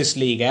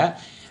Bundesliga,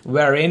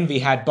 wherein we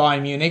had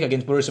Bayern Munich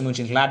against Borussia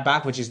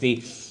Mönchengladbach, which is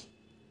the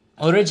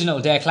Original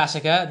Der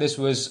Klassiker. This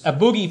was a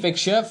boogie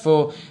fixture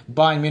for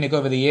Bayern Munich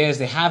over the years.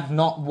 They have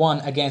not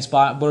won against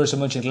Borussia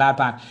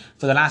Mönchengladbach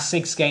for the last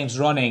 6 games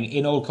running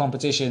in all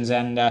competitions,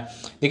 and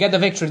they get the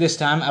victory this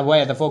time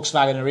away at the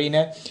Volkswagen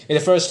Arena. In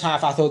the first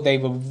half, I thought they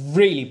were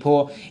really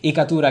poor.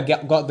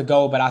 Ikatura got the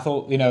goal, but I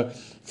thought,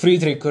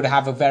 Friedrich could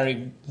have a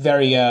very,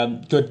 very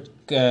good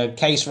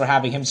case for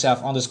having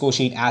himself on the score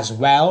sheet as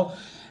well.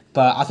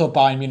 But I thought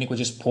Bayern Munich were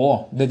just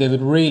poor. They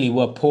really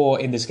were poor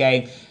in this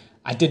game.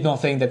 I did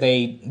not think that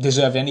they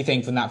deserved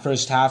anything from that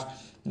first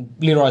half.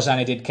 Leroy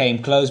Sané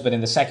came close, but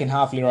in the second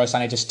half, Leroy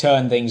Sané just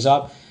turned things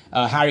up.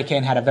 Harry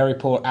Kane had a very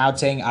poor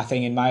outing, I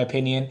think, in my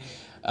opinion.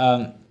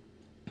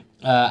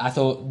 I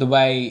thought the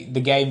way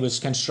the game was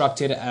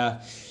constructed,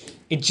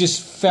 it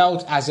just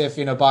felt as if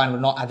Bayern were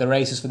not at the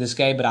races for this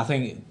game. But I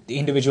think the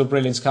individual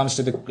brilliance comes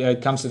to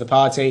the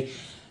party.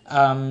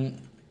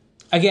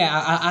 Again,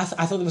 I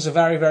thought it was a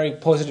very, very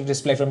positive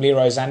display from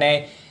Leroy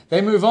Sané. They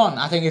move on.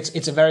 I think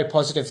it's a very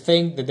positive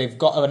thing that they've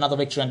got another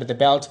victory under the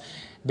belt,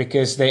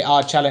 because they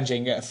are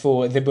challenging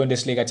for the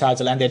Bundesliga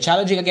title, and they're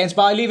challenging against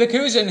Bayer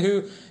Leverkusen,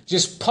 who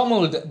just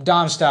pummeled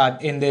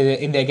Darmstadt in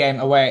their game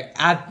away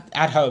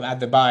at home at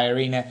the Bayer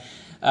Arena.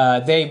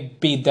 They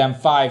beat them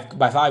by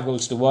 5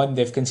 goals to 1.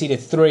 They've conceded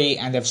 3,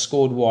 and they've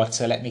scored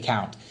let me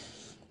count.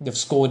 They've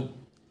scored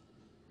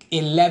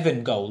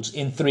 11 goals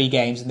in 3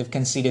 games, and they've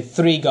conceded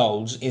 3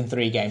 goals in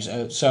 3 games.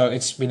 So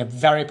it's been a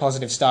very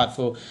positive start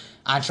for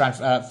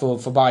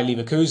Bayer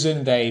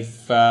Leverkusen.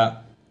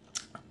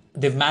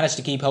 They've managed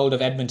to keep hold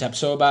of Edmund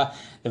Tapsoba.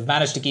 They've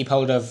managed to keep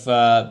hold of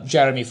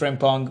Jeremy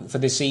Frimpong for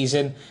this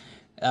season.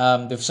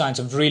 They've signed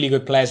some really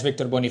good players.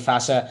 Victor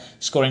Boniface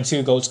scoring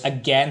 2 goals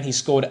again. He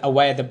scored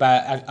away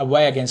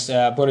against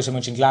Borussia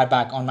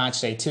Mönchengladbach on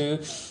match day 2.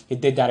 He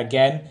did that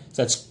again.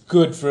 So that's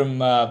good from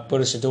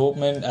Borussia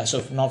Dortmund.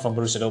 So not from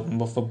Borussia Dortmund,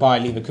 but for Bayer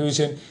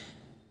Leverkusen.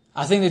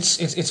 I think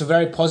it's a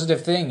very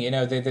positive thing.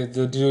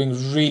 They're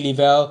doing really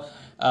well.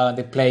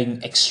 They're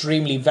playing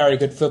extremely very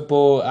good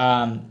football.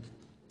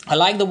 I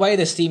like the way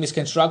this team is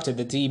constructed.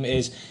 The team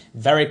is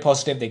very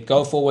positive. They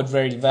go forward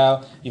very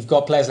well. You've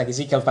got players like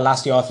Ezekiel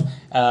Palacios,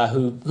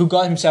 who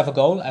got himself a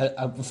goal,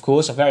 of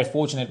course, a very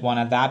fortunate one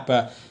at that.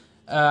 But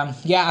I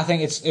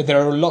think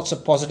there are lots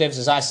of positives.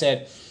 As I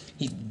said,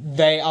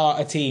 they are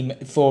a team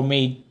for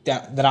me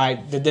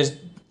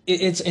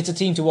it's a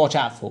team to watch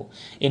out for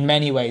in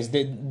many ways.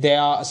 They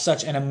are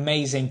such an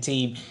amazing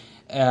team.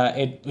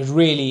 It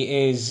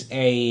really is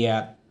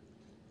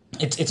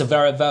it's a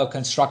very well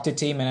constructed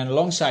team, and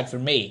alongside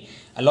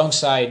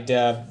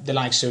the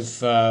likes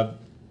of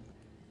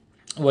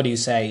with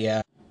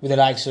the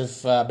likes of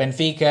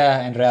Benfica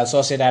and Real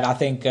Sociedad, I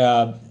think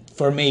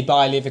for me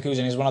Bayer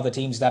Leverkusen is one of the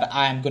teams that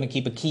I am going to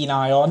keep a keen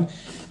eye on.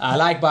 I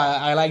like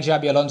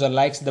Xabi Alonso.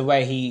 Likes the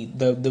way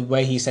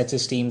he sets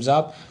his teams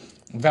up.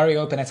 Very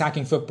open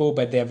attacking football,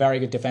 but they're very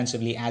good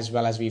defensively as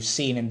well, as we've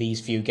seen in these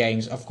few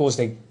games. Of course,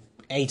 they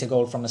ate a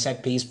goal from a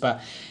set piece,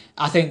 but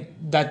I think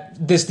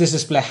that this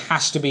display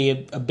has to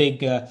be a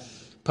big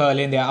pearl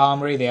in their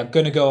armory. They are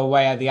going to go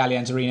away at the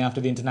Allianz Arena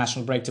after the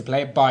international break to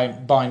play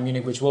Bayern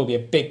Munich, which will be a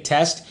big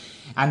test,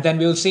 and then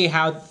we'll see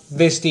how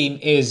this team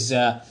is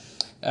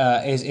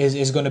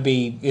going to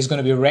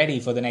be ready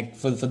for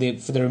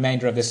the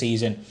remainder of the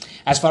season.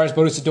 As far as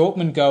Borussia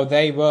Dortmund go,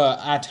 they were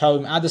at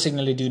home at the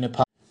Signal Iduna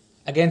Park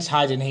against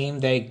Heidenheim.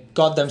 They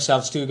got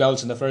themselves 2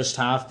 goals in the first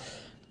half.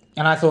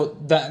 And I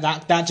thought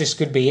that just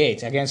could be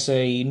it. Against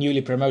a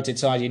newly promoted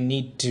side, you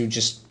need to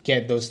just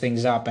get those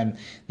things up, and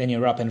then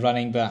you're up and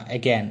running. But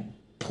again,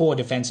 poor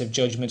defensive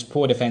judgments,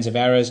 poor defensive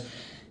errors.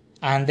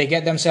 And they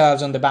get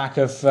themselves on the back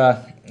of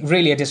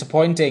really a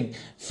disappointing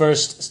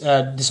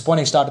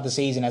start of the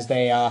season, as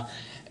they are...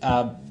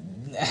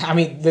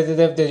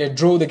 they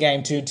drew the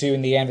game 2-2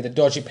 in the end with a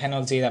dodgy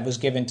penalty that was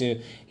given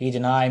to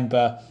Heidenheim,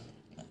 but...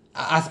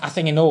 I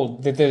think in all,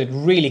 the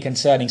really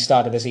concerning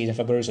start of the season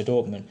for Borussia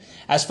Dortmund.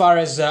 As far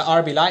as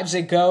RB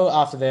Leipzig go,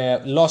 after the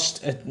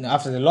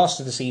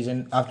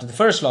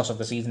first loss of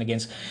the season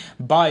against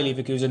Bayer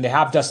Leverkusen, they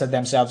have dusted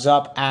themselves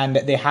up, and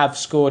they have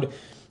scored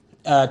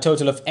a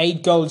total of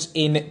 8 goals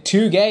in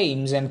 2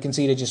 games and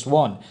conceded just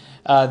 1.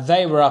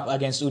 They were up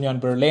against Union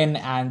Berlin,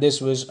 and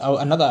this was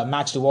another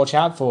match to watch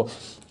out for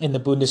in the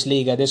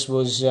Bundesliga. This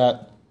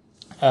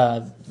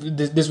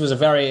was a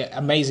very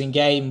amazing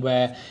game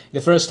where the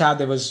first half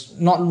there was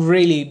not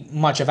really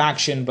much of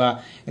action,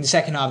 but in the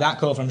second half that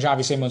goal from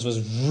Xavi Simons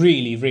was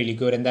really, really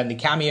good. And then the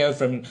cameo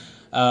from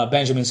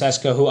Benjamin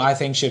Sesko, who I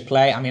think should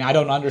play. I mean, I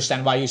don't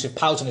understand why Yusuf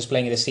Poulsen is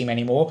playing in this team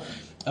anymore.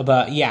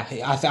 But yeah,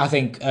 I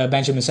think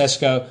Benjamin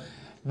Sesko,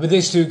 with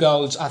his 2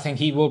 goals, I think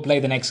he will play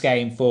the next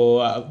game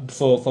for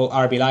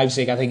RB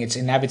Leipzig. I think it's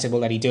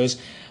inevitable that he does.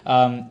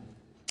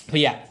 But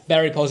yeah,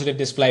 very positive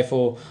display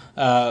for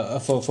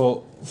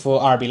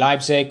RB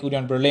Leipzig.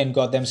 Union Berlin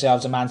got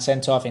themselves a man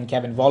sent off in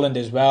Kevin Volland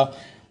as well,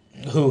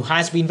 who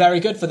has been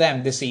very good for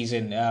them this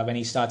season when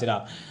he started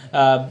up.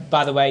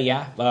 By the way,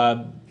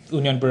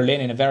 Union Berlin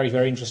in a very,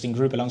 very interesting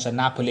group alongside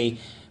Napoli,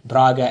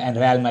 Braga and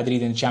Real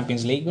Madrid in the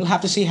Champions League. We'll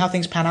have to see how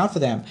things pan out for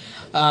them.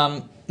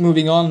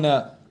 Moving on,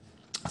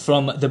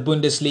 from the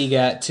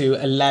Bundesliga to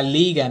La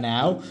Liga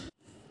now,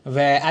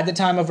 where at the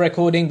time of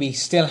recording we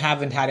still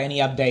haven't had any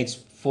updates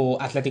for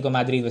Atletico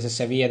Madrid versus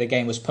Sevilla. The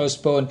game was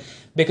postponed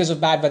because of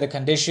bad weather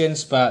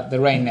conditions, but the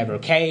rain never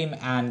came,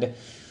 and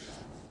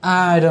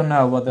I don't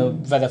know what the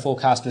weather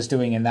forecast was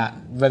doing in that,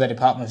 weather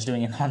department was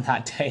doing on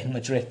that day in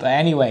Madrid. But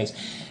anyways,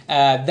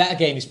 that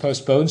game is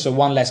postponed, so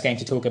one less game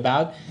to talk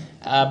about.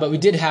 But we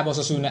did have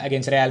Osasuna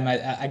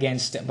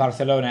against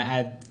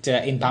Barcelona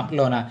in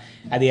Pamplona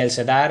at the El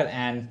Sadar,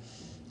 and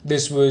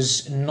this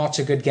was not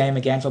a good game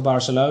again for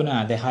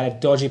Barcelona. They had a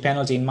dodgy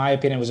penalty. In my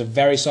opinion, it was a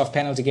very soft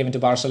penalty given to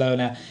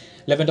Barcelona.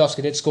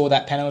 Lewandowski did score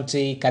that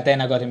penalty.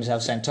 Catena got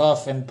himself sent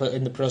off in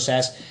the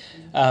process.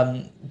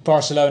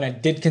 Barcelona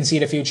did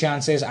concede a few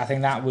chances. I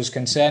think that was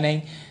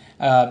concerning.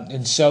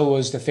 And so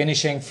was the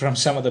finishing from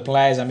some of the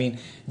players. I mean,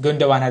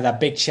 Gundogan had that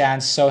big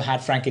chance. So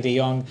had Frankie de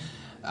Jong.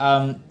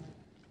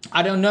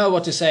 I don't know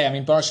what to say. I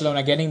mean,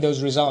 Barcelona getting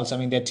those results. I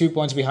mean, they're 2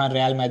 points behind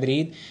Real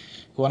Madrid,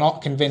 who are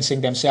not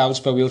convincing themselves,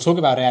 but we'll talk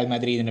about Real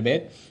Madrid in a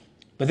bit.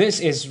 But this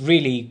is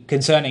really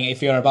concerning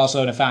if you're a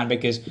Barcelona fan,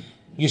 because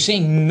you're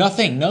seeing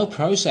nothing, no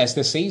process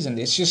this season.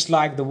 It's just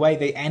like the way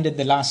they ended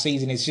the last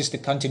season. It's just a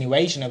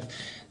continuation of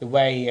the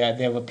way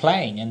they were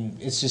playing,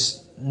 and it's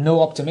just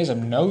no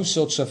optimism, no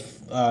sorts of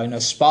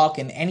spark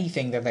in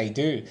anything that they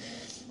do.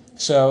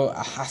 So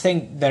I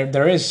think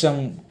there is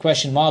some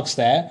question marks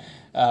there.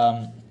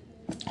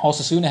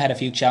 Osasuna had a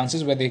few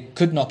chances where they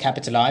could not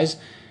capitalize.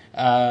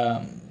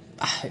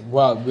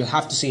 Well, we'll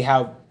have to see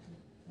how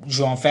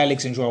João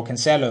Felix and João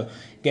Cancelo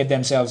get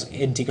themselves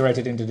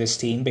integrated into this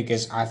team,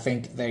 because I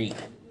think they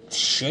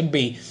should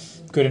be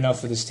good enough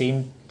for this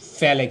team.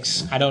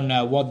 Felix, I don't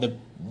know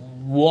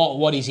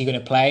what is he going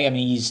to play. I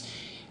mean,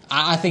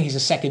 I think he's a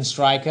second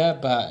striker,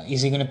 but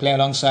is he going to play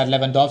alongside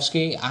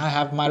Lewandowski? I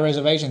have my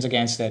reservations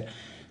against it.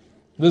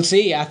 We'll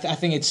see. I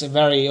think it's a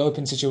very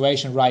open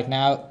situation right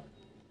now.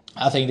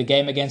 I think the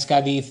game against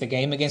Cadiz, the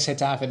game against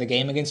Getafe, the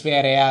game against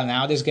Villarreal,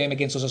 now this game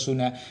against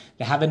Osasuna,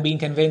 they haven't been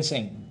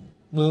convincing.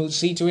 We'll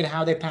see to it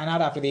how they pan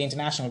out after the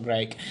international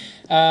break.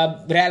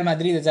 Real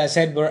Madrid, as I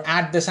said, were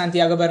at the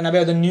Santiago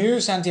Bernabeu, the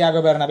new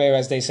Santiago Bernabeu,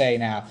 as they say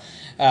now,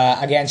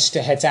 against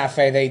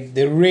Getafe.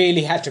 They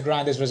really had to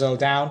grind this result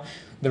down.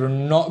 They were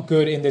not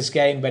good in this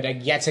game,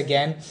 but yet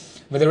again,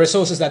 with the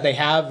resources that they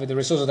have, with the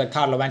resources that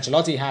Carlo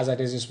Ancelotti has at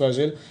his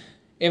disposal,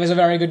 it was a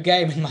very good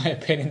game, in my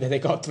opinion, that they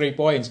got 3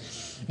 points.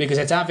 Because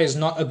Getafe is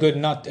not a good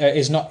nut,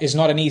 is not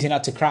an easy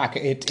nut to crack.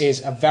 It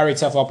is a very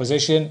tough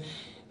opposition.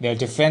 They're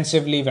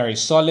defensively very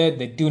solid.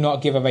 They do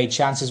not give away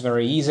chances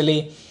very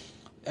easily.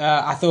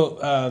 I thought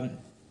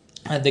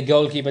the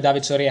goalkeeper,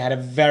 David Soria, had a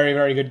very,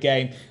 very good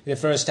game in the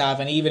first half.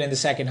 And even in the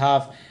second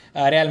half,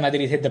 Real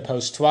Madrid hit the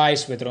post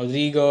twice with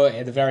Rodrigo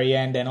at the very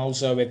end, and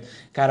also with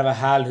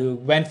Carvajal, who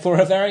went for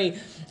a very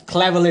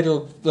clever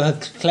little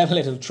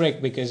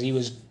trick, because he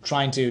was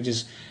trying to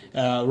just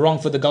wrong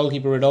for the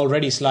goalkeeper who had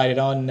already slided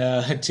on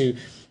to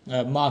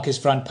mark his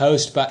front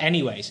post. But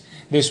anyways,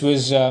 this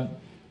was a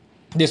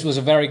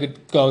very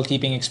good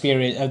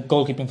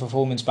goalkeeping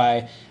performance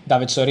by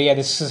David Soria.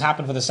 This has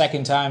happened for the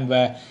second time,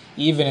 where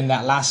even in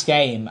that last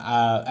game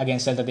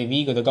against Celta de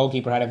Vigo, the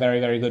goalkeeper had a very,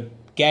 very good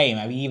game.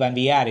 I mean, Ivan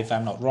Villar, if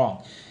I'm not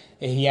wrong,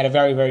 he had a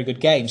very, very good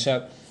game.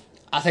 So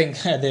I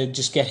think they're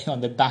just getting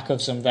on the back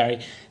of some very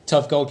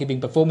tough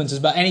goalkeeping performances.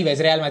 But anyways,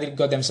 Real Madrid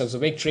got themselves a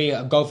victory,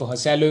 a goal for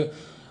Joselu,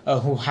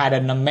 who had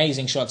an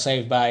amazing shot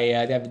saved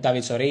by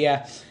David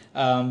Soria.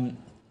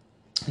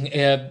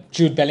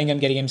 Jude Bellingham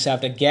getting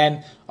himself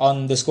again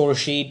on the score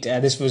sheet.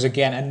 This was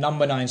again a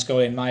number 9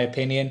 score, in my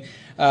opinion.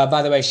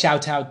 By the way,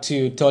 shout out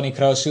to Toni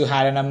Kroos, who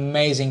had an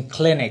amazing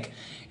clinic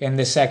in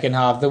the second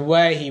half. The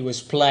way he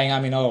was playing, I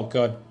mean, oh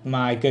God,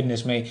 my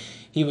goodness me.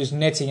 He was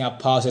knitting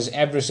up passes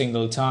every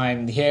single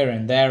time, here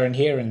and there and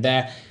here and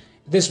there.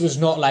 This was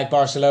not like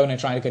Barcelona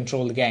trying to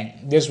control the game.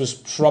 This was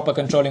proper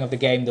controlling of the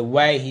game. The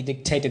way he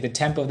dictated the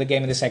tempo of the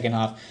game in the second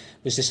half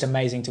was just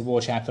amazing to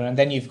watch happen. And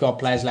then you've got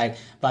players like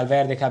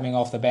Valverde coming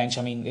off the bench.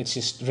 I mean, it's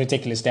just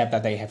ridiculous depth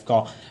that they have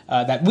got,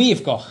 that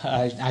we've got,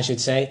 I should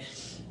say,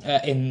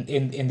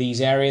 in these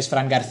areas.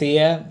 Fran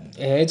Garcia,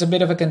 it's a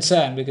bit of a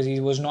concern because he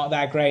was not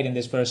that great in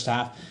this first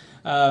half.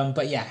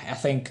 But yeah, I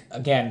think,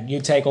 again,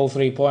 you take all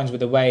 3 points with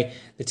the way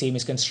the team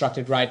is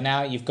constructed right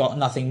now. You've got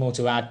nothing more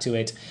to add to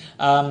it.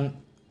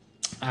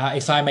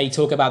 If I may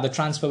talk about the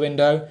transfer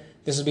window,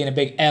 this has been a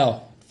big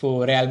L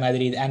for Real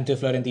Madrid and to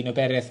Florentino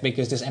Perez,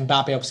 because this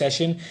Mbappe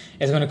obsession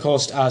is going to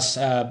cost us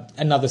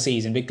another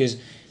season, because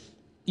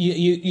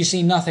you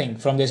see nothing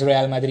from this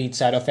Real Madrid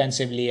side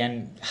offensively,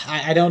 and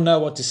I don't know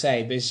what to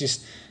say, but it's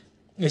just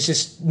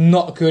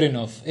not good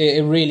enough.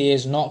 It really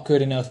is not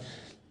good enough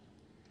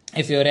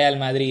if you're Real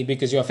Madrid,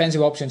 because your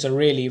offensive options are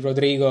really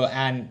Rodrigo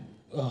and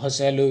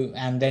Joselu,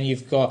 and then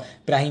you've got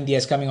Brahim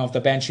Diaz coming off the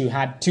bench, who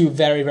had two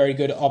very very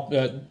good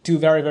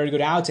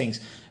outings,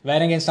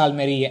 one against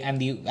Almeria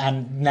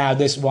and now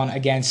this one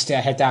against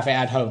Getafe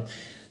at home.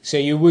 So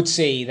you would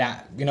see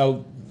that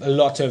a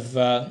lot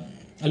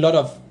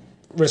of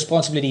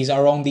responsibilities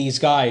are on these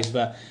guys,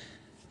 but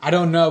I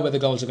don't know where the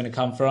goals are going to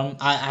come from.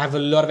 I have a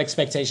lot of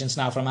expectations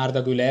now from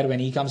Arda Güler when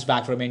he comes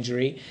back from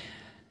injury.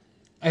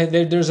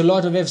 There's a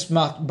lot of ifs,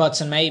 buts,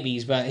 and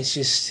maybes, but it's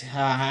just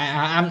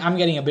I'm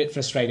getting a bit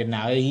frustrated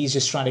now. He's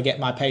just trying to get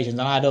my patience,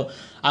 and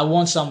I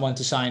want someone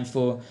to sign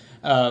for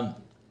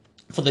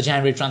the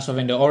January transfer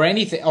window or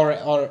anything,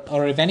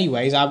 or if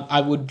anyways, I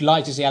would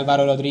like to see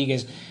Alvaro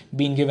Rodriguez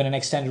being given an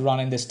extended run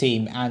in this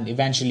team and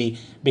eventually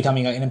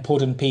becoming an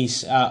important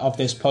piece of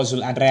this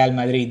puzzle at Real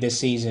Madrid this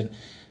season.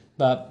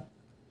 But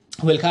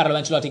will Carlo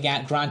Ancelotti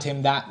grant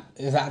him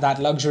that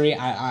luxury?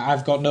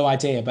 I've got no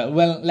idea. But,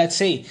 well, let's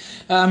see.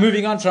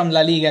 Moving on from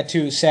La Liga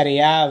to Serie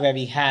A, where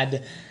we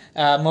had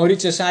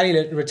Maurizio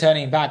Sarri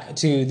returning back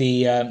to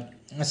the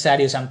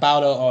Stadio San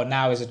Paolo, or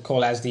now is it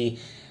called as the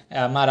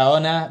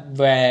Maradona,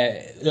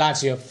 where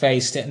Lazio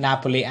faced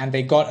Napoli and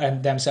they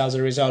got themselves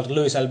a result.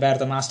 Luis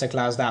Alberto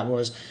masterclass that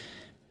was.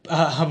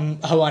 An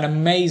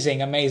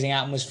amazing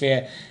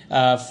atmosphere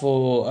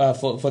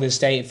for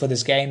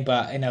this game,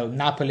 but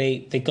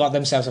Napoli, they got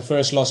themselves a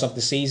first loss of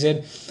the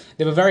season.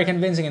 They were very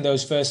convincing in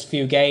those first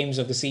few games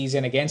of the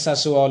season against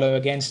Sassuolo,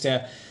 against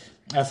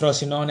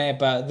Frosinone,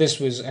 but this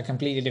was a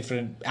completely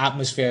different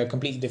atmosphere, a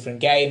completely different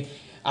game.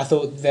 I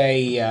thought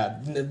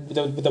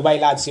the way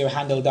Lazio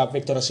handled up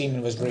Victor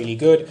Osimhen was really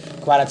good.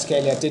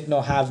 Kvaratskhelia did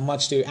not have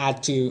much to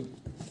add to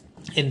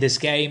in this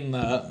game.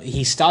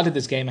 He started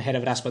this game ahead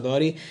of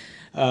Raspadori.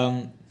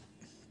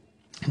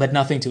 But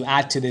nothing to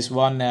add to this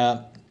one.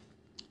 I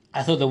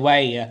thought the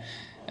way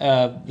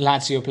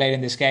Lazio played in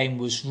this game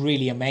was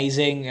really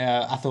amazing.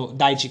 I thought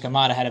Daichi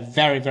Kamada had a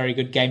very, very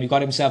good game. He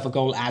got himself a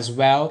goal as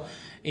well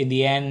in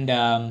the end.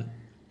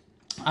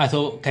 I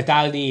thought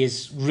Cataldi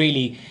is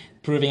really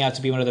proving out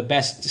to be one of the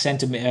best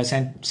central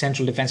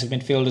defensive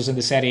midfielders in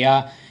the Serie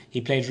A.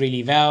 He played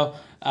really well.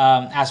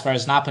 As far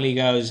as Napoli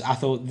goes, I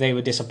thought they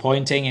were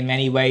disappointing in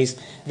many ways.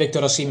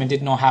 Victor Osimhen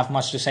did not have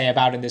much to say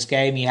about in this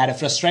game. He had a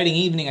frustrating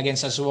evening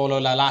against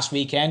Sassuolo last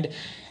weekend,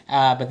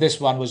 but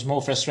this one was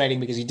more frustrating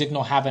because he did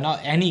not have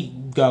any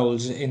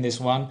goals in this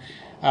one.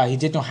 He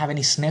did not have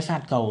any sniff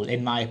at goal,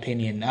 in my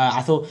opinion.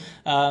 I thought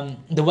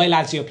the way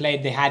Lazio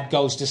played, they had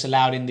goals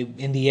disallowed in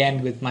the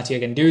end with Mattia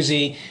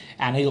Guendouzi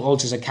and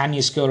also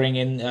Zaccagni scoring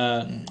in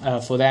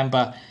for them,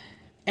 but.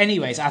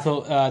 Anyways, I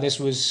thought this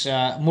was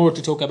more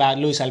to talk about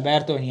Luis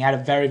Alberto, and he had a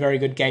very, very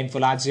good game for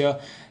Lazio.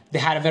 They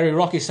had a very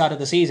rocky start of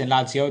the season,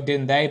 Lazio,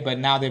 didn't they? But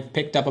now they've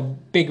picked up a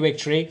big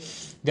victory.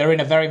 They're in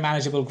a very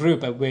manageable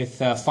group with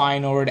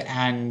Feyenoord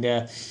and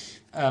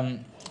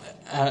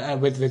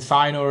with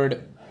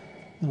Feyenoord,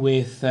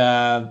 with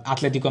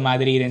Atletico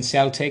Madrid and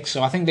Celtic.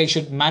 So I think they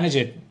should manage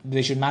it.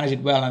 They should manage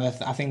it well, and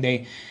I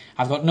think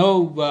I've got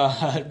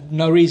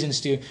no reasons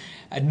to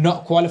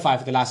not qualify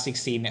for the last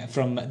 16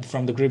 from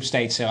the group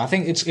stage. So I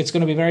think it's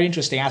going to be very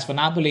interesting. As for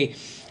Napoli,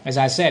 as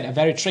I said, a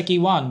very tricky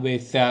one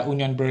with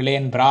Union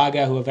Berlin,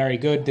 Braga, who are very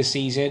good this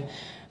season,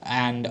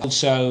 and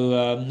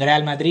also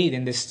Real Madrid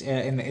in this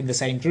in the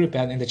same group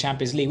and in the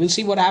Champions League. We'll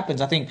see what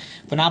happens. I think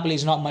for Napoli,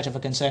 it's not much of a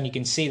concern. You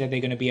can see that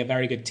they're going to be a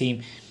very good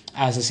team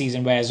as the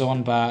season wears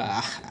on,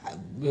 but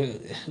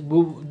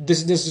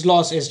this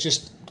loss is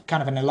just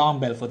kind of an alarm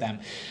bell for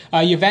them.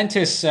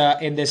 Juventus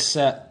in this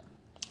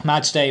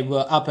match day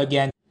were up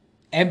against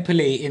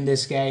Empoli in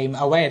this game,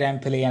 away at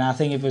Empoli, and I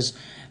think it was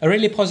a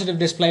really positive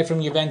display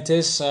from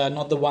Juventus,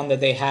 not the one that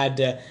they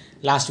had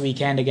last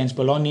weekend against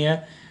Bologna.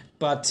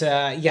 But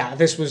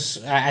this was,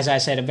 as I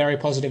said, a very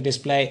positive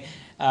display.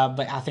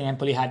 But I think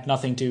Empoli had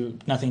nothing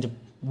to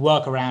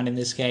work around in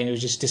this game. It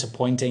was just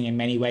disappointing in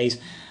many ways.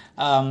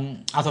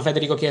 I thought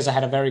Federico Chiesa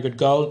had a very good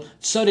goal.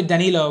 So did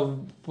Danilo,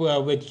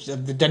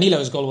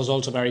 Danilo's goal was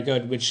also very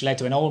good, which led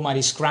to an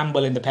almighty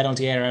scramble in the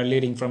penalty area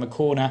leading from a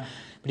corner.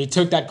 But he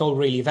took that goal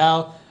really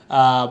well.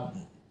 I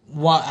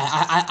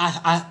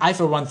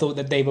for one thought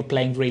that they were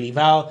playing really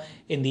well.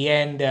 In the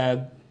end,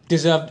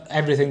 deserved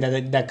everything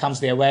that comes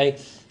their way.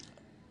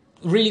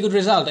 Really good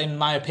result, in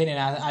my opinion.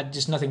 I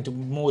just nothing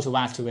more to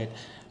add to it.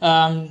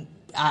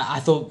 I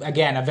thought,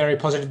 again, a very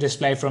positive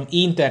display from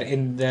Inter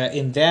in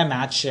their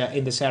match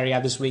in the Serie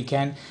A this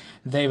weekend.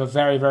 They were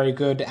very, very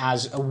good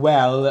as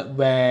well,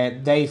 where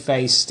they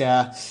faced...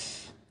 I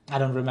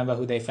don't remember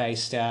who they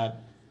faced. They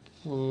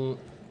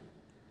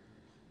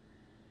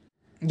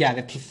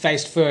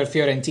faced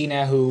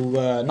Fiorentina, who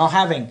not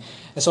having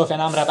Sofian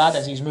Amrabat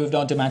as he's moved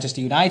on to Manchester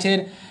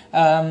United.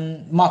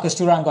 Marcus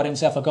Thuram got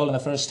himself a goal in the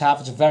first half.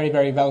 It's a very,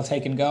 very well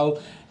taken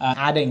goal,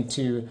 adding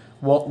to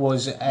what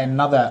was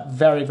another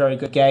very, very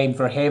good game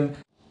for him.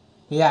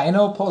 Yeah, in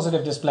all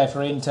positive display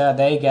for Inter,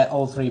 they get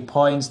all 3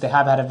 points. They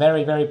have had a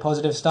very, very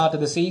positive start to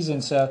the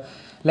season, so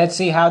let's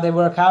see how they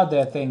work out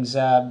their things.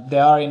 They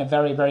are in a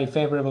very, very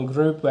favourable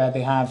group where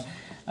they have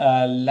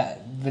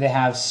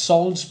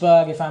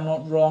Salzburg, if I'm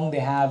not wrong. They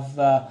have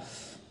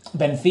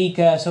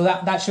Benfica, so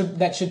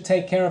that should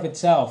take care of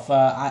itself.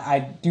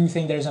 I do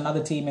think there's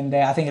another team in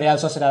there. I think Real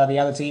Sociedad are the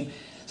other team,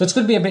 so it's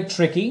going to be a bit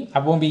tricky. I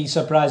won't be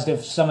surprised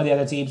if some of the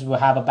other teams will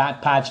have a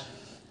bad patch.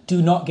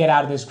 Do not get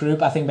out of this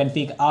group. I think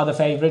Benfica are the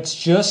favourites.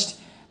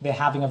 They're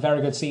having a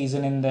very good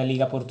season in the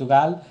Liga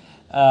Portugal.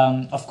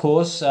 Of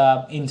course,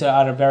 Inter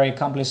are a very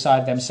accomplished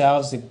side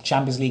themselves, the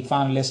Champions League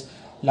finalists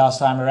last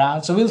time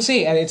around. So we'll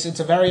see. It's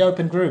a very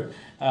open group.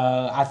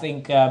 I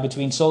think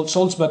between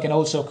Salzburg and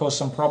also, of course,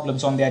 some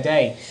problems on their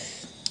day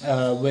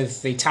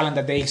with the talent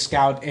that they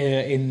scout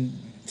in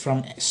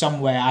from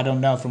somewhere. I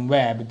don't know from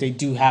where, but they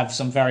do have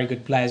some very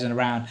good players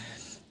around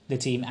the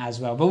team as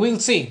well. But we'll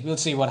see. We'll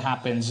see what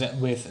happens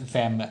with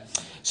them.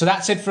 So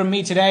that's it from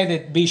me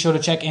today. Be sure to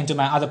check into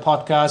my other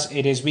podcast.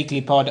 It is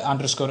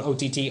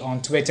weeklypod_OTT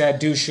on Twitter.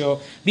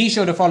 Be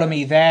sure to follow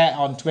me there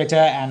on Twitter,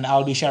 and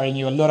I'll be sharing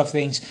you a lot of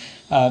things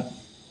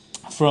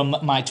from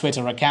my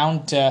Twitter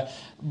account.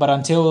 But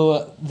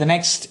until the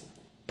next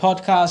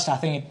podcast, I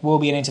think it will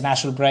be an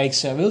international break.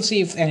 So we'll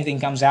see if anything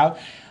comes out.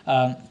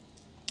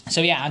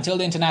 So yeah, until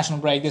the international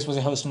break, this was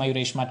your host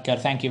Mayuresh Matkar.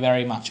 Thank you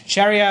very much.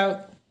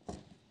 Cheerio.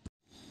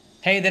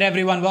 Hey there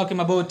everyone, welcome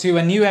aboard to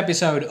a new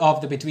episode of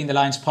the Between the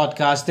Lines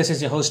podcast. This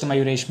is your host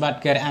Mayuresh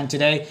Matkar, and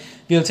today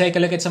we'll take a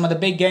look at some of the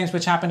big games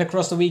which happened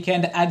across the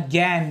weekend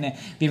again.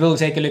 We will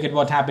take a look at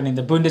what happened in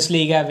the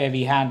Bundesliga, where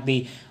we had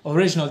the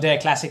original Der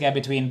Klassiker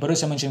between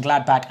Borussia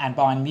Mönchengladbach and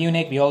Bayern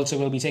Munich. We also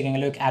will be taking a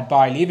look at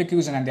Bayer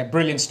Leverkusen and their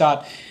brilliant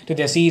start to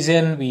their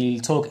season. We'll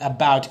talk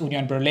about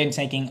Union Berlin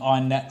taking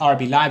on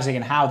RB Leipzig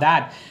and how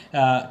that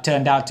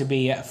turned out to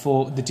be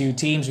for the two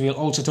teams. We'll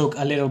also talk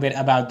a little bit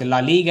about the La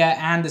Liga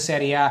and the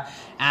Serie A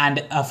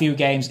and a few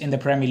games in the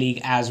Premier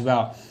League as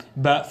well.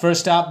 But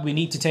first up, we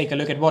need to take a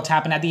look at what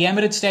happened at the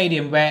Emirates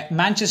Stadium, where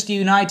Manchester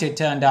United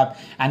turned up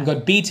and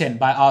got beaten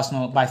by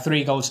Arsenal by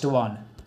 3-1.